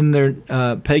within their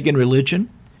pagan religion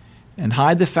and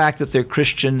hide the fact that they're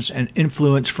Christians and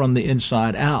influence from the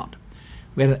inside out.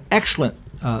 We had an excellent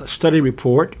study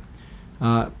report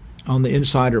on the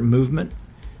Insider Movement.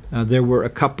 There were a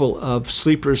couple of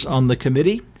sleepers on the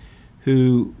committee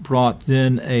who brought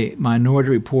then a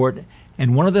minority report,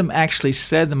 and one of them actually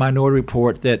said in the minority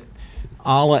report that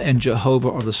Allah and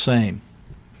Jehovah are the same.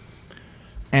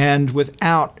 And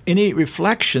without any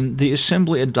reflection, the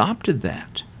assembly adopted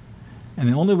that. And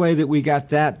the only way that we got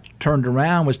that turned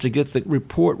around was to get the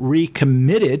report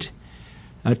recommitted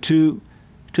to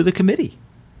the committee.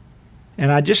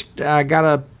 And I got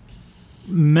a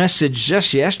message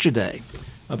just yesterday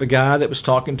of a guy that was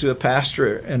talking to a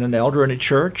pastor and an elder in a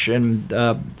church, and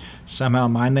somehow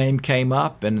my name came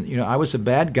up, and I was a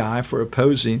bad guy for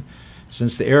opposing,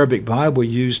 since the Arabic Bible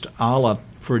used Allah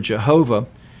for Jehovah,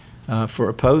 for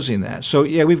opposing that. So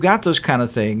we've got those kind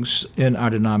of things in our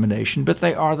denomination, but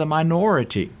they are the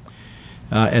minority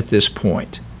at this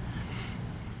point.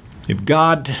 If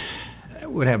God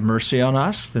would have mercy on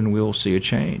us, then we'll see a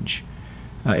change.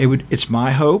 It's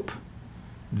my hope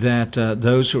that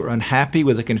those who are unhappy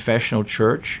with the confessional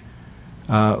church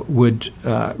would,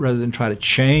 rather than try to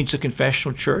change the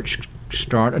confessional church,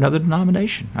 start another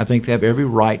denomination. I think they have every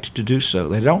right to do so.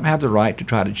 They don't have the right to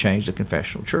try to change the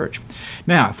confessional church.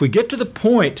 Now, if we get to the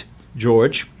point,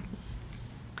 George,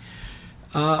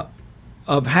 of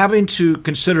having to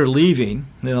consider leaving,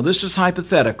 this is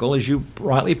hypothetical, as you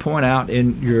rightly point out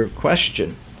in your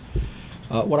question.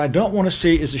 What I don't want to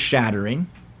see is a shattering,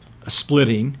 a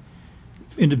splitting,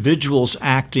 individuals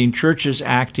acting, churches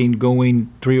acting,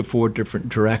 going 3 or 4 different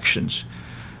directions.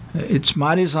 It's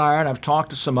my desire, and I've talked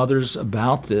to some others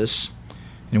about this,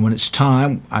 and when it's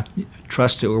time, I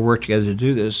trust that we'll work together to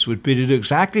do this, would be to do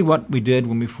exactly what we did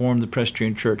when we formed the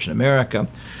Presbyterian Church in America.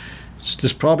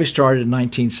 This probably started in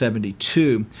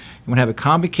 1972. And we'll have a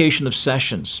convocation of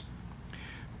sessions,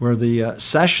 where the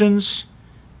sessions,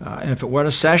 and if it were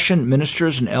a session,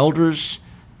 ministers and elders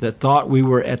that thought we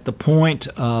were at the point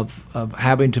of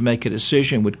having to make a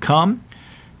decision would come.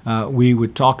 We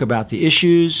would talk about the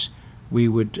issues. We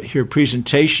would hear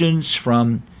presentations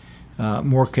from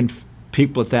more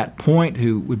people at that point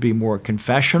who would be more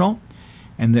confessional,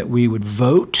 and that we would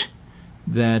vote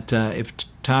that if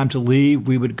time to leave,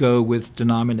 we would go with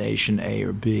denomination A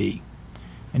or B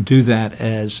and do that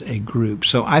as a group.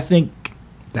 So I think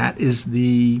that is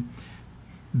the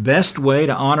best way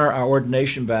to honor our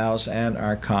ordination vows and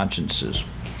our consciences.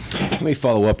 Let me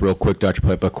follow up real quick, Dr.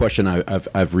 Pipe. A question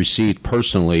I've received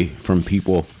personally from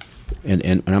people,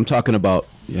 and I'm talking about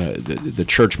the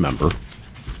church member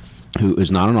who is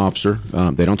not an officer.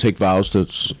 They don't take vows to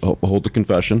hold the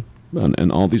confession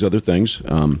and all these other things.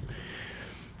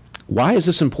 Why is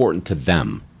this important to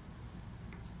them?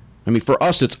 I mean, for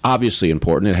us, it's obviously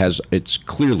important. It's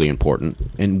clearly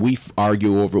important, and we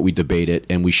argue over it, we debate it,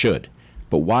 and we should.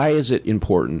 But why is it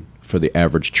important for the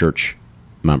average church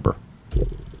member?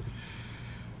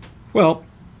 Well,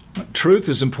 Truth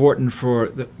is important for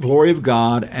the glory of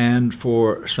God and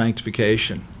for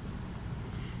sanctification.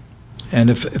 And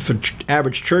if an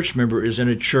average church member is in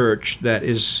a church that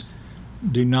is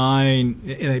denying,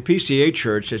 in a PCA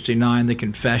church that's denying the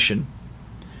confession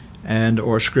and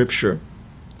or Scripture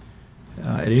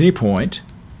at any point,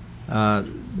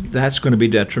 that's going to be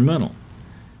detrimental.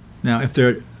 Now, if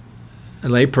they're a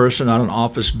lay person, not an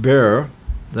office bearer,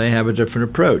 they have a different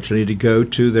approach. They need to go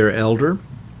to their elder,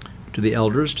 to the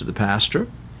elders, to the pastor,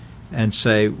 and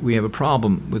say, we have a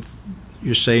problem with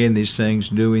you saying these things,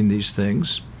 doing these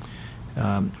things.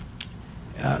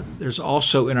 There's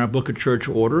also in our Book of Church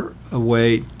Order a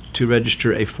way to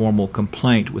register a formal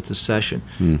complaint with the session.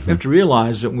 We have to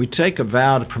realize that when we take a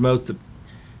vow to promote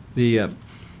the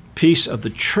peace of the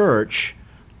church,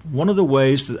 one of the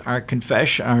ways that our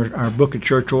confession, our Book of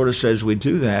Church Order says we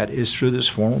do that is through this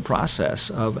formal process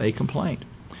of a complaint.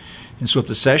 And so if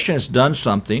the session has done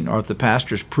something, or if the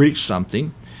pastor's preached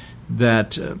something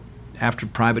that after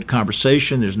private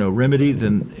conversation there's no remedy,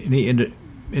 then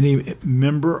any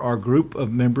member or group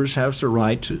of members has the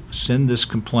right to send this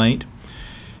complaint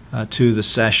to the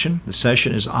session. The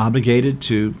session is obligated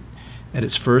to, at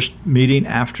its first meeting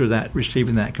after that,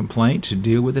 receiving that complaint, to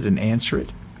deal with it and answer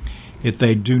it. If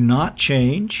they do not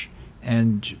change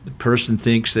and the person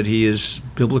thinks that he is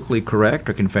biblically correct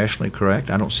or confessionally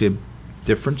correct, I don't see a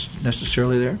difference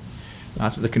necessarily there.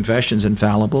 Not that the confession is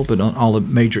infallible, but on all the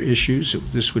major issues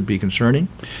this would be concerning.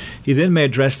 He then may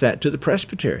address that to the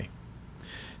presbytery.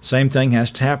 Same thing has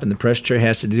to happen. The presbytery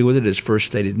has to deal with it at its first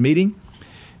stated meeting,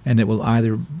 and it will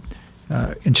either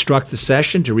instruct the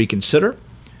session to reconsider,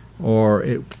 or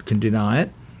it can deny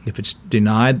it. If it's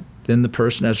denied, then the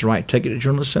person has the right to take it to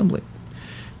General Assembly.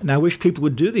 And I wish people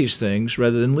would do these things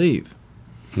rather than leave.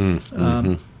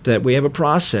 That we have a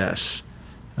process.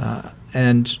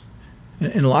 And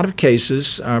in a lot of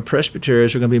cases, our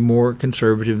presbyteries are going to be more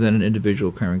conservative than an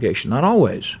individual congregation. Not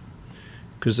always,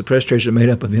 because the presbyteries are made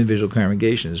up of individual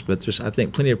congregations, but there's, I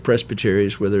think, plenty of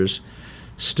presbyteries where there's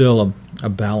still a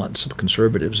balance of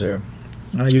conservatives there.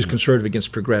 And I use conservative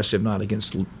against progressive, not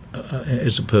against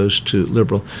as opposed to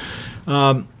liberal.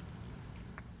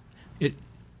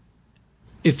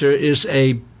 If there is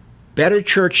a better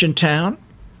church in town,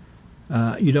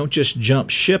 you don't just jump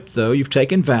ship, though. You've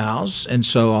taken vows, and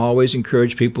so I always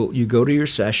encourage people, you go to your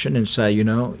session and say,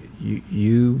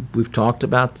 we've talked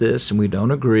about this and we don't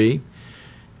agree,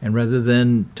 and rather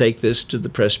than take this to the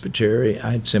presbytery,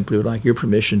 I simply would like your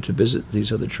permission to visit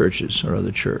these other churches or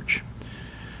other church,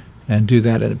 and do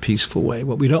that in a peaceful way.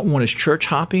 What we don't want is church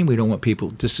hopping. We don't want people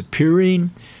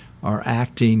disappearing or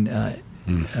acting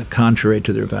contrary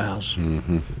to their vows.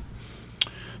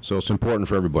 So it's important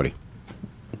for everybody,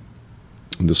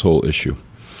 this whole issue.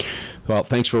 Well,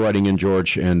 thanks for writing in,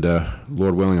 George, and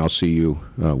Lord willing, I'll see you.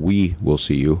 We will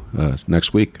see you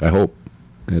next week, I hope,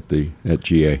 at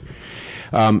GA.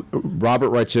 Robert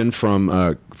writes in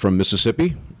from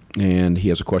Mississippi, and he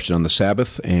has a question on the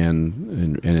Sabbath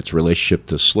and its relationship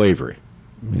to slavery.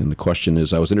 And the question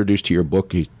is, I was introduced to your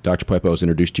book, Dr. Pipe, I was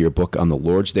introduced to your book on the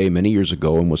Lord's Day many years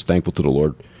ago and was thankful to the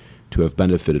Lord to have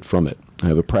benefited from it. I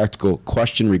have a practical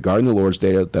question regarding the Lord's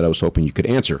Day that I was hoping you could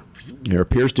answer. There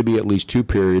appears to be at least two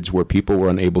periods where people were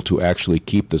unable to actually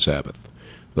keep the Sabbath.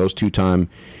 Those two time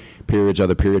periods are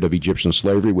the period of Egyptian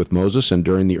slavery with Moses and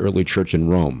during the early church in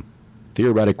Rome.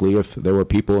 Theoretically, if there were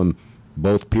people in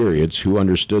both periods who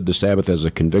understood the Sabbath as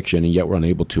a conviction and yet were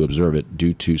unable to observe it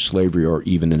due to slavery or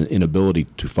even an inability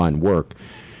to find work,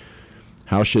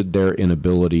 how should their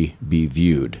inability be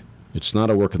viewed? It's not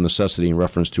a work of necessity in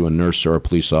reference to a nurse or a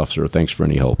police officer. Thanks for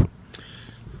any help.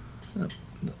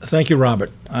 Thank you,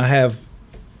 Robert. I have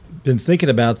been thinking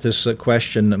about this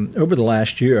question over the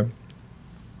last year.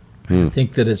 I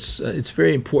think that it's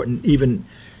very important, even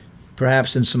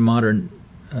perhaps in some modern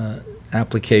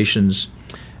applications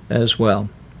as well.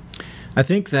 I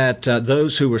think that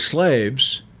those who were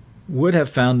slaves would have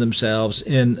found themselves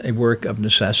in a work of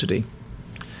necessity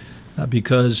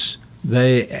because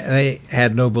they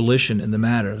had no volition in the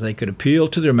matter. They could appeal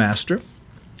to their master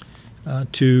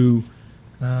to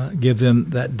give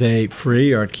them that day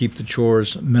free or keep the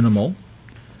chores minimal.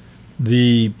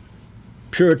 The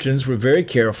Puritans were very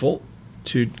careful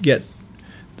to get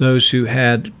those who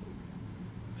had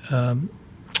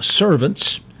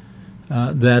servants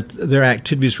that their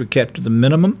activities were kept to the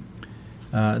minimum,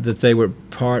 that they were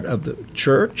part of the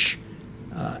church,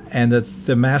 and that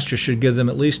the master should give them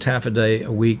at least half a day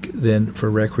a week then for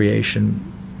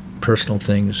recreation, personal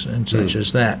things, and such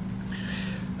as that.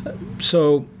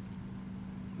 So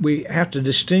we have to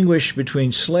distinguish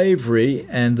between slavery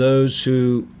and those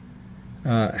who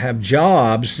have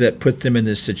jobs that put them in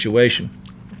this situation.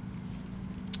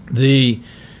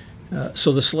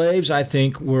 So the slaves, I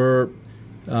think, were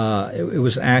it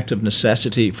was an act of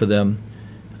necessity for them.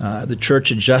 The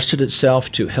church adjusted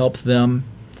itself to help them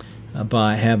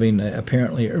by having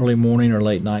apparently early morning or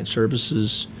late night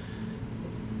services,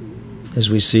 as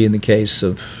we see in the case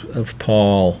of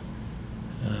Paul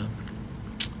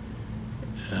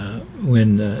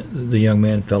when the young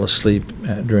man fell asleep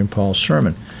during Paul's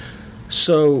sermon.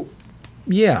 So,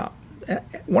 yeah.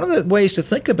 One of the ways to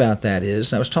think about that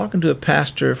is, I was talking to a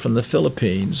pastor from the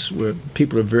Philippines where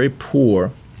people are very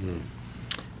poor,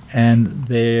 and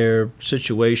their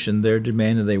situation, they're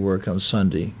demanding they work on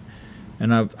Sunday.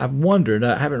 And I've wondered,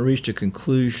 I haven't reached a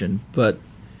conclusion, but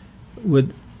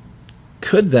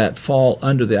could that fall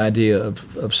under the idea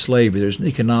of slavery? There's an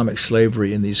economic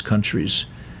slavery in these countries.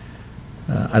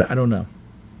 I don't know.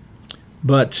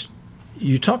 But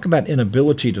you talk about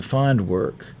inability to find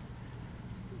work.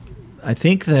 I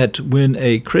think that when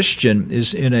a Christian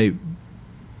is in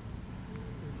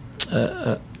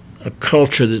a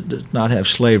culture that does not have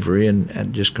slavery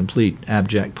and just complete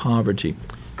abject poverty,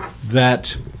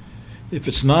 that if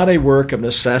it's not a work of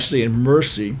necessity and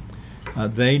mercy,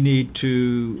 they need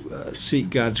to seek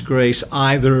God's grace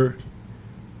either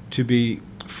to be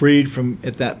freed from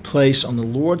at that place on the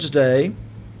Lord's day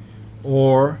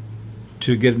or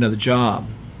to get another job.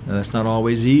 Now, that's not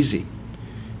always easy.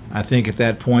 I think at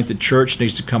that point the church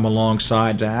needs to come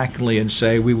alongside diaconally and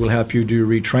say, we will help you do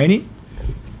retraining.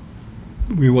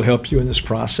 We will help you in this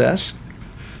process.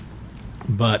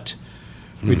 But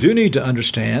we do need to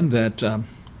understand that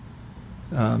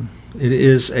it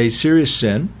is a serious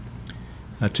sin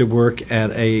to work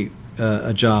at a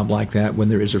job like that when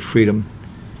there is a freedom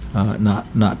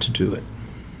not to do it.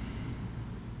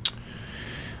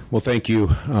 Well, thank you,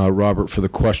 Robert, for the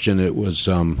question. It was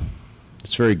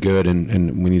it's very good,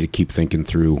 and we need to keep thinking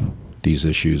through these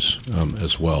issues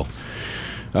as well.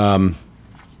 I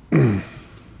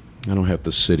don't have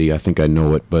the city. I think I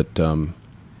know it, but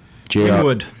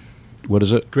Greenwood. What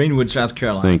is it? Greenwood, South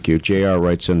Carolina. Thank you. JR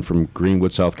writes in from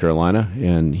Greenwood, South Carolina,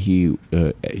 and he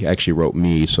actually wrote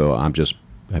me, so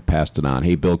I passed it on.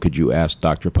 Hey, Bill, could you ask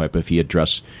Dr. Pipe if he'd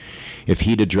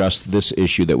addressed this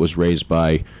issue that was raised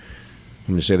by, I'm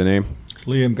going to say the name?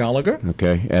 Liam Gallagher.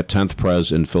 Okay, at 10th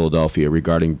Pres in Philadelphia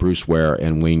regarding Bruce Ware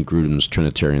and Wayne Grudem's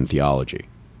Trinitarian theology.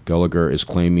 Gallagher is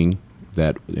claiming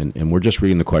that, and we're just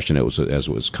reading the question as it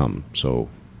was come, so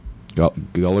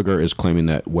Gallagher is claiming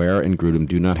that Ware and Grudem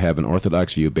do not have an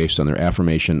orthodox view based on their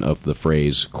affirmation of the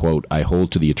phrase, quote, I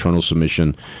hold to the eternal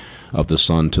submission of the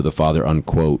Son to the Father,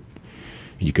 unquote.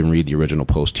 You can read the original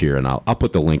post here, and I'll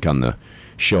put the link on the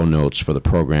show notes for the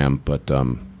program, but I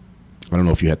don't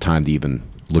know if you had time to even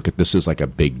look at this. Is like a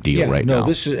big deal right now. No,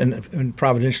 this is, and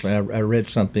providentially, I read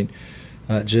something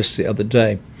just the other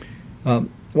day.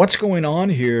 What's going on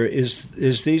here is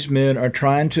these men are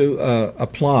trying to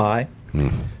apply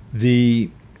the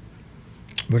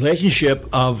relationship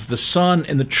of the Son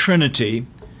and the Trinity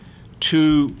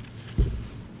to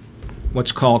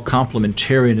what's called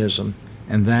complementarianism,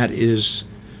 and that is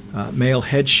male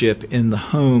headship in the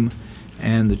home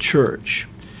and the church.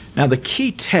 Now, the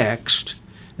key text,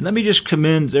 and let me just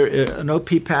commend an OP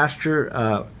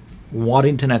pastor,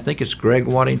 Waddington, I think it's Greg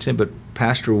Waddington, but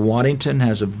Pastor Waddington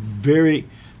has a very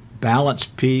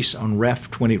balanced piece on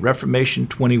Reformation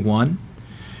 21,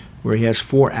 where he has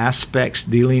 4 aspects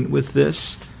dealing with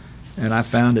this. And I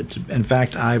found it, in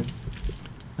fact, I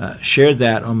shared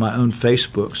that on my own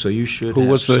Facebook, so you should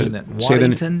have seen that.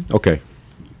 Waddington. Okay.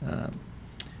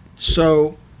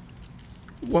 So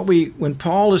when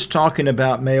Paul is talking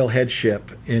about male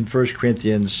headship in 1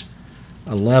 Corinthians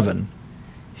 11,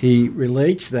 he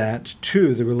relates that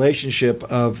to the relationship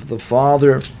of the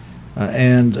Father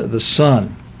and the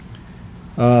Son.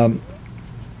 Let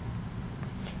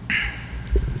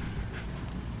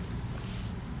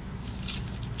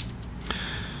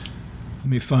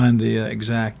me find the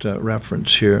exact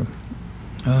reference here.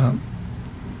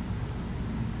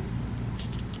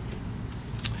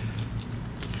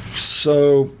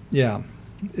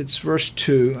 It's verse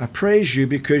 2. I praise you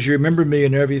because you remember me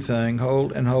in everything,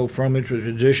 hold firmly to the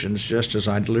traditions just as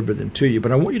I delivered them to you.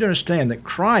 But I want you to understand that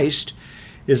Christ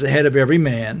is the head of every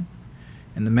man,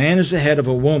 and the man is the head of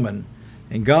a woman,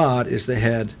 and God is the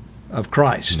head of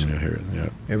Christ. Yeah.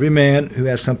 Every man who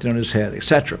has something on his head,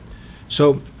 etc.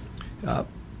 So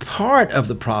part of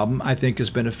the problem, I think, has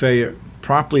been a failure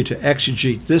properly to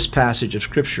exegete this passage of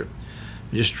Scripture.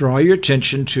 Just draw your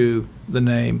attention to the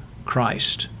name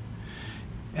Christ.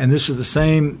 And this is the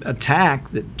same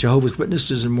attack that Jehovah's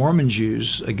Witnesses and Mormons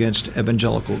use against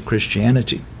evangelical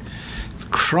Christianity.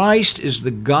 Christ is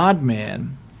the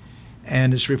God-man,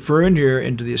 and it's referring here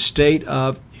into the estate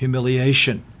of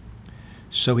humiliation.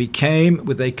 So he came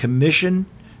with a commission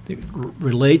that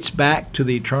relates back to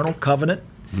the eternal covenant,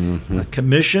 a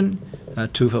commission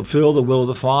to fulfill the will of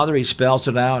the Father. He spells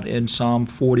it out in Psalm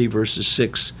 40, verses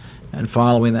 6 and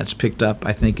following. That's picked up,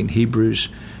 I think, in Hebrews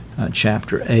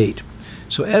chapter 8.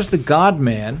 So as the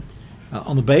God-man,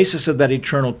 on the basis of that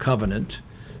eternal covenant,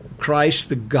 Christ,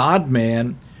 the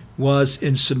God-man, was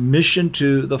in submission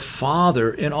to the Father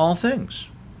in all things.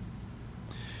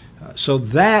 So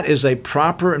that is a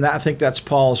proper, and I think that's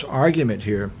Paul's argument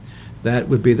here, that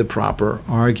would be the proper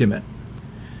argument.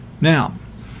 Now,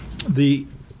 the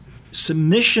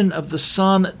submission of the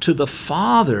Son to the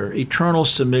Father, eternal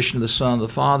submission of the Son to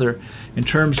the Father, in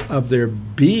terms of their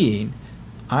being,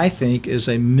 I think is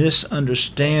a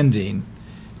misunderstanding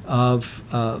of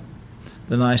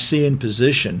the Nicene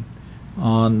position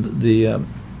on the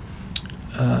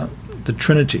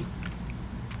Trinity.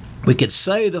 We could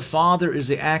say the Father is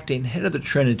the acting head of the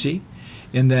Trinity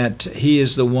in that he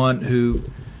is the one who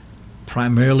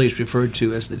primarily is referred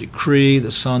to as the decree,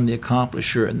 the Son the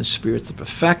accomplisher, and the Spirit the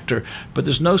perfecter, but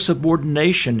there's no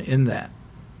subordination in that.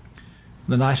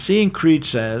 The Nicene Creed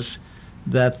says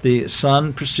that the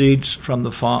Son proceeds from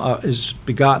the is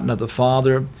begotten of the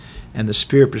Father, and the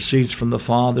Spirit proceeds from the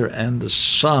Father and the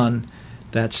Son.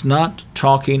 That's not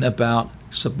talking about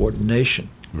subordination.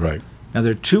 Right. Now,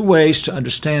 there are two ways to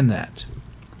understand that.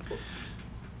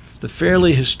 The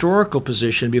fairly historical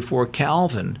position before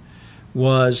Calvin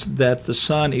was that the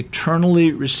Son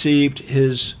eternally received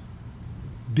his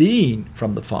being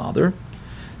from the Father,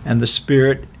 and the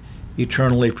Spirit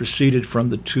eternally proceeded from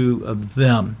the two of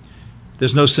them.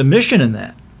 There's no submission in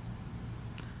that.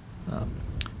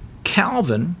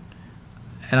 Calvin,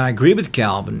 and I agree with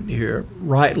Calvin here,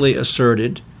 rightly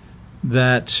asserted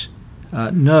that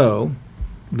no,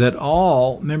 that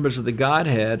all members of the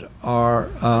Godhead are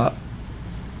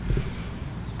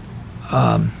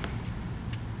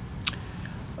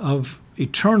of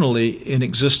eternally in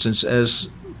existence as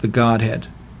the Godhead.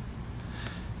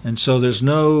 And so there's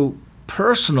no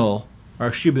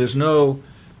there's no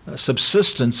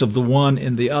subsistence of the one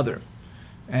in the other.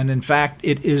 And in fact,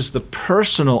 it is the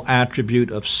personal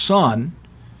attribute of Son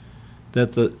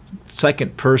that the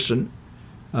second person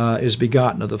is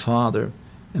begotten of the Father,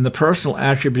 and the personal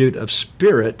attribute of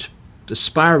Spirit, the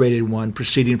spirated one,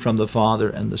 proceeding from the Father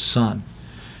and the Son.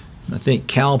 And I think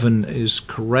Calvin is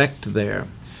correct there.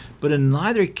 But in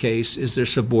neither case is there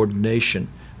subordination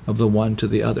of the one to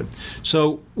the other.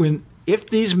 So if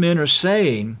these men are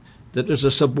saying that there's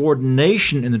a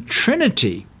subordination in the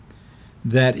Trinity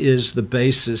that is the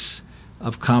basis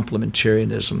of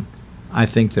complementarianism, I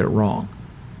think they're wrong.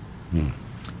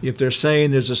 If they're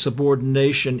saying there's a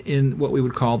subordination in what we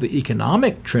would call the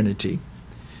economic Trinity,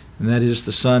 and that is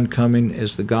the Son coming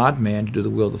as the God-man to do the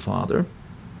will of the Father,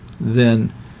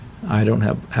 then I don't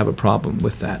have a problem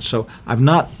with that. So I've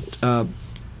not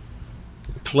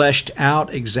fleshed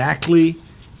out exactly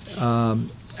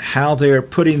how they're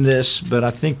putting this, but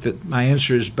I think that my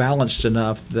answer is balanced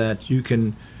enough that you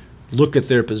can look at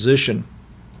their position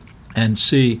and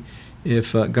see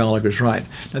if Gallagher's right.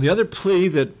 Now, the other plea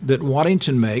that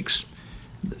Waddington makes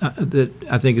that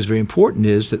I think is very important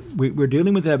is that we're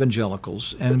dealing with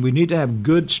evangelicals, and we need to have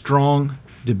good, strong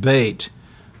debate,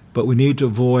 but we need to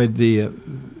avoid the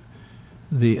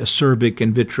acerbic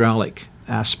and vitriolic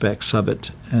aspects of it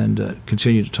and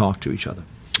continue to talk to each other.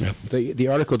 Yeah. The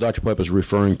article Dr. Poip is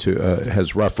referring to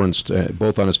has referenced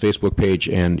both on his Facebook page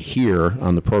and here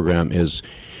on the program is,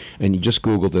 and you just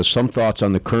Google this, Some Thoughts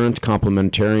on the Current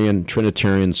Complementarian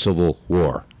Trinitarian Civil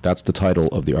War. That's the title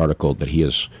of the article that he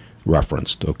has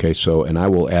referenced. Okay, so, and I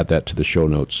will add that to the show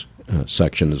notes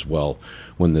section as well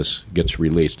when this gets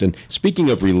released. And speaking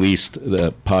of released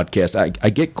the podcast, I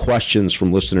get questions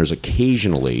from listeners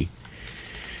occasionally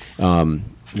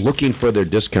looking for their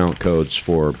discount codes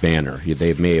for Banner.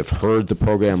 They may have heard the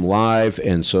program live,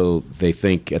 and so they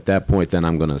think at that point, then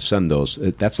I'm going to send those.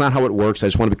 That's not how it works. I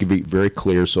just want to be very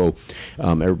clear so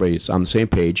everybody's on the same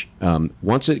page.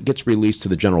 Once it gets released to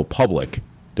the general public,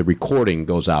 the recording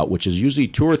goes out, which is usually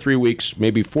 2 or 3 weeks,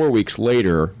 maybe 4 weeks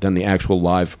later than the actual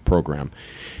live program.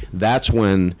 That's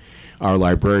when our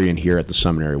librarian here at the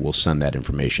seminary will send that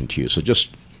information to you. So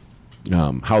just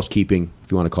housekeeping,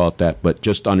 if you want to call it that, but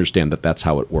just understand that that's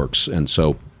how it works. And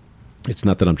so it's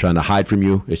not that I'm trying to hide from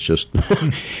you. It's just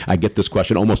I get this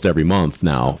question almost every month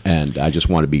now, and I just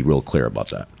want to be real clear about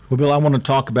that. Well, Bill, I want to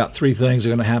talk about 3 things that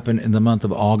are going to happen in the month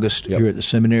of August here at the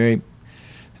seminary.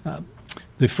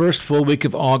 The first full week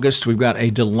of August, we've got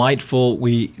a delightful,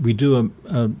 we do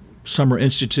a summer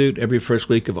institute every first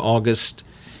week of August.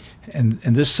 And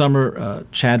this summer,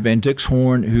 Chad Van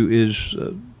Dixhorn, who is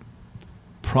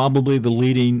probably the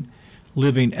leading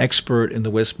living expert in the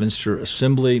Westminster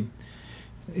Assembly,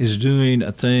 is doing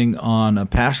a thing on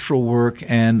pastoral work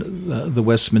and the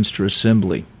Westminster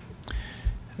Assembly.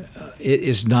 It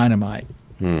is dynamite.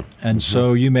 And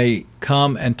so you may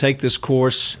come and take this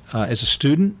course as a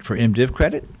student for MDiv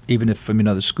credit, even if from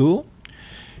another school.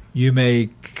 You may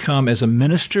come as a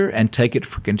minister and take it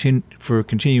for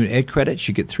continuing ed credits.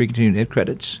 You get 3 continuing ed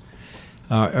credits.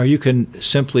 Or you can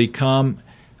simply come.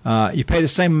 You pay the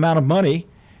same amount of money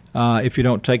if you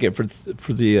don't take it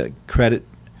for the credit,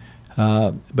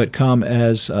 but come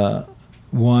as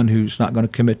one who's not going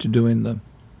to commit to doing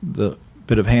the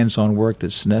bit of hands-on work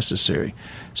that's necessary.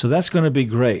 So that's going to be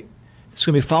great. It's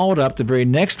going to be followed up the very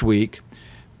next week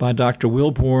by Dr.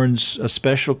 Wilborn's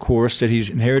special course that he's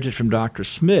inherited from Dr.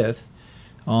 Smith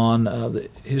on the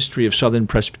history of Southern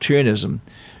Presbyterianism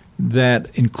that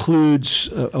includes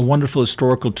a wonderful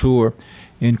historical tour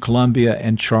in Columbia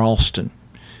and Charleston.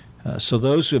 So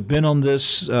those who have been on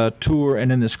this tour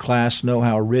and in this class know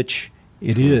how rich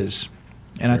it is.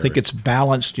 And I think it's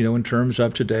balanced, in terms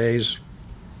of today's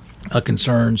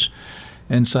concerns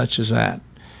and such as that.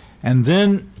 And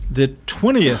then the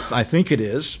 20th, I think it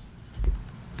is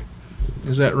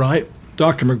that right?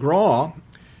 Dr. McGraw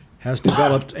has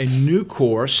developed a new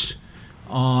course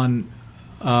on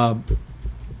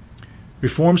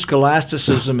Reformed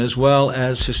scholasticism as well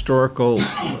as historical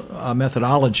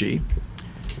methodology.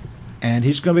 And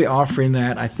he's going to be offering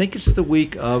that. I think it's the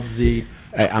week of the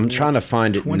I'm trying to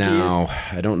find 20th? It now.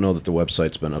 I don't know that the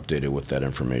website's been updated with that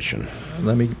information.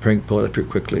 Let me pull it up here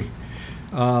quickly.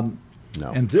 No.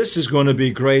 And this is going to be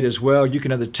great as well. You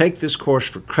can either take this course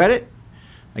for credit.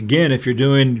 Again, if you're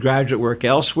doing graduate work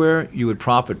elsewhere, you would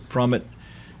profit from it.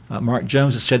 Mark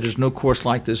Jones has said there's no course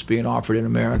like this being offered in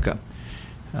America.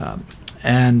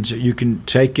 And you can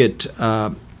take it,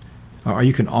 or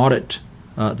you can audit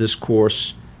this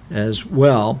course as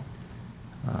well.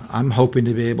 I'm hoping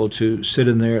to be able to sit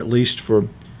in there at least for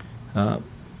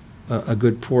a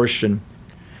good portion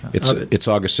of it. It's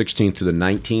August 16th to the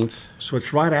 19th. So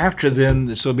it's right after then.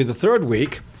 This will be the third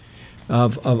week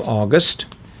of August.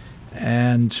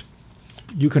 And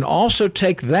you can also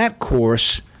take that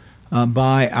course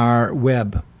by our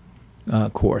web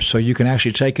course. So you can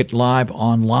actually take it live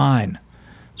online.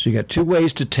 So you got 2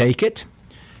 ways to take it.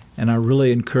 And I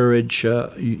really encourage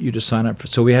you to sign up for.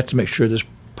 So we have to make sure this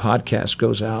podcast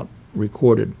goes out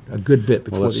recorded a good bit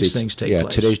before these things take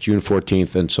place. Today's June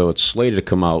 14th, and so it's slated to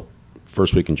come out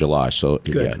first week in July. So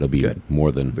it'll be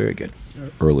more than very good,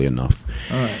 early enough.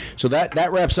 All right. So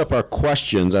that wraps up our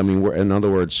questions. I mean, in other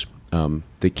words,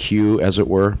 the queue, as it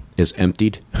were, is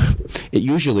emptied. It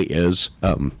usually is.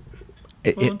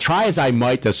 Try as I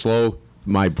might to slow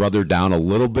my brother down a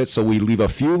little bit so we leave a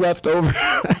few left over.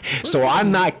 So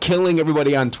I'm not killing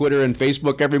everybody on Twitter and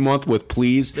Facebook every month with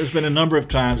please. There's been a number of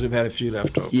times we've had a few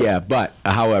left over. Yeah, but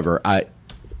however,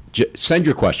 send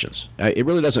your questions. It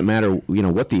really doesn't matter,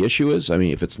 what the issue is. I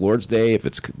mean, if it's Lord's Day, if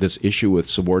it's this issue with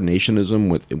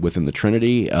subordinationism within the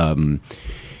Trinity,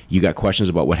 you got questions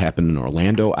about what happened in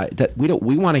Orlando.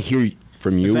 We want to hear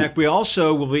from you. In fact, we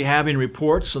also will be having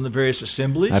reports on the various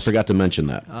assemblies. I forgot to mention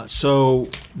that. So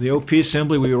the OP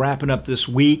Assembly, we're wrapping up this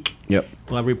week. Yep.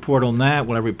 We'll have a report on that.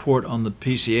 We'll have a report on the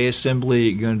PCA Assembly.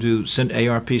 You're going to do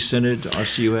ARP Synod,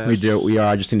 RCUS. We are.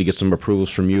 I just need to get some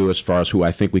approvals from you as far as who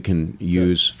I think we can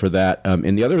use for that.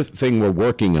 And the other thing we're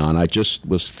working on, I just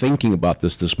was thinking about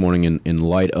this morning in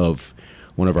light of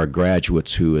one of our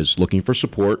graduates who is looking for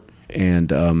support.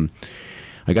 And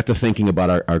I got to thinking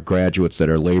about our graduates that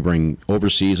are laboring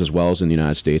overseas as well as in the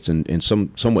United States in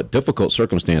some somewhat difficult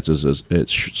circumstances as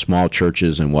small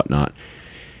churches and whatnot,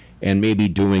 and maybe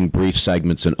doing brief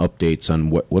segments and updates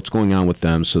on what's going on with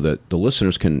them so that the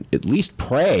listeners can at least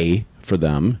pray for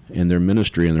them in their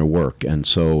ministry and their work. And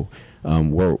so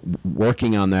we're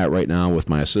working on that right now with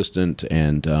my assistant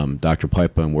and Dr.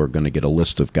 Pipa, and we're going to get a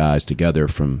list of guys together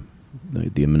from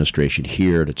the administration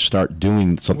here to start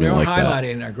doing something like that. We're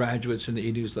highlighting our graduates in the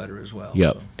e-newsletter as well.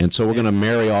 Yep. So. And so we're going to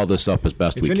marry all this up as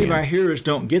best we can. If any of our hearers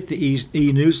don't get the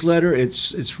e-newsletter,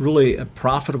 it's really a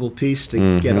profitable piece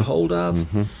to get a hold of.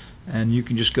 Mm-hmm. And you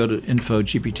can just go to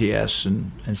info.gpts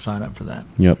and sign up for that.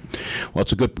 Yep. Well,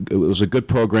 it was a good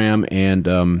program, and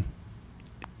go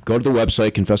to the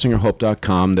website,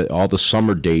 confessingyourhope.com, all the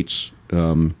summer dates.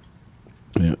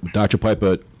 Dr.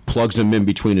 Pipa plugs them in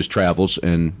between his travels,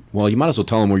 and, well, you might as well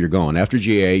tell him where you're going. After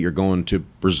GA, you're going to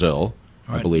Brazil,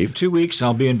 I believe. 2 weeks.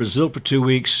 I'll be in Brazil for 2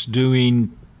 weeks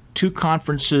doing 2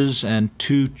 conferences and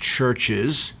 2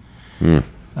 churches.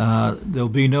 There'll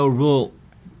be no real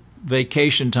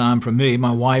vacation time for me.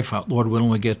 My wife, Lord willing,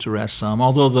 will get to rest some.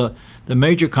 Although the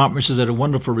major conferences at a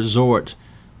wonderful resort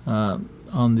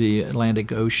on the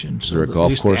Atlantic Ocean. So is there a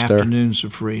golf course the there? Afternoons are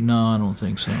free. No, I don't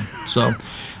think so. So,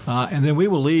 and then we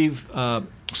will leave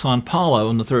Sao Paulo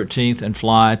on the 13th and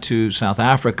fly to South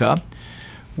Africa,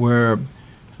 where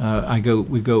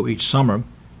we go each summer.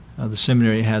 The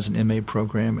seminary has an MA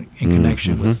program in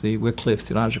connection with the Wycliffe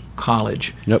Theological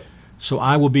College. Yep. So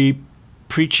I will be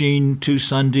preaching 2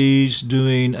 Sundays,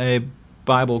 doing a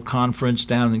Bible conference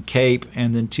down in the Cape,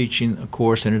 and then teaching a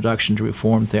course, Introduction to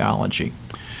Reformed Theology.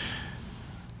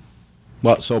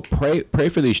 Well, so pray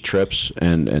for these trips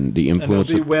and the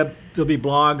influence. And there'll be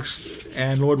blogs,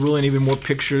 and Lord willing, even more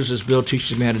pictures as Bill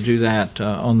teaches me how to do that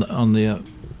on the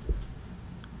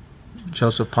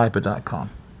josephpiper.com.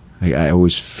 I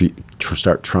always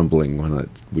start trembling when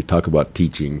we talk about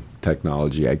teaching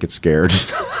technology. I get scared.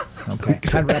 Okay,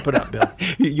 I'd wrap it up, Bill.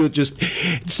 You'll just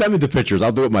send me the pictures.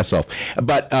 I'll do it myself.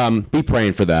 But be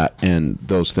praying for that and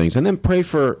those things, and then pray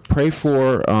for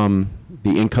the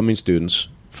incoming students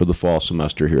for the fall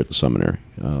semester here at the seminary.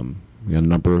 We got a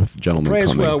number of gentlemen Pray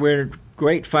coming. as well. We're in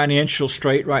great financial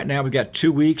strait right now. We've got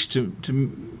 2 weeks to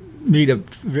meet a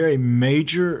very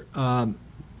major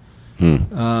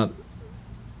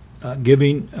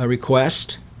giving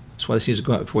request. That's why this needs to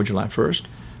go out before July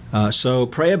 1st. So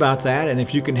pray about that, and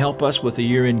if you can help us with a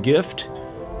year-end gift,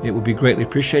 it would be greatly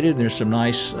appreciated. There's some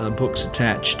nice books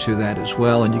attached to that as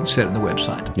well, and you can set it on the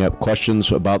website. Yep,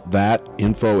 questions about that,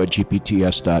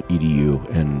 info@gpts.edu,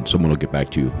 and someone will get back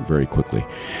to you very quickly.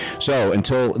 So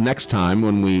until next time,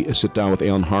 when we sit down with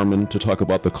Alan Harmon to talk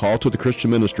about the call to the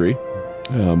Christian ministry,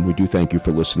 we do thank you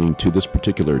for listening to this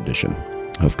particular edition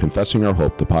of Confessing Our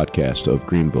Hope, the podcast of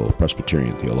Greenville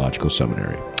Presbyterian Theological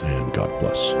Seminary. And God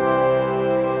bless.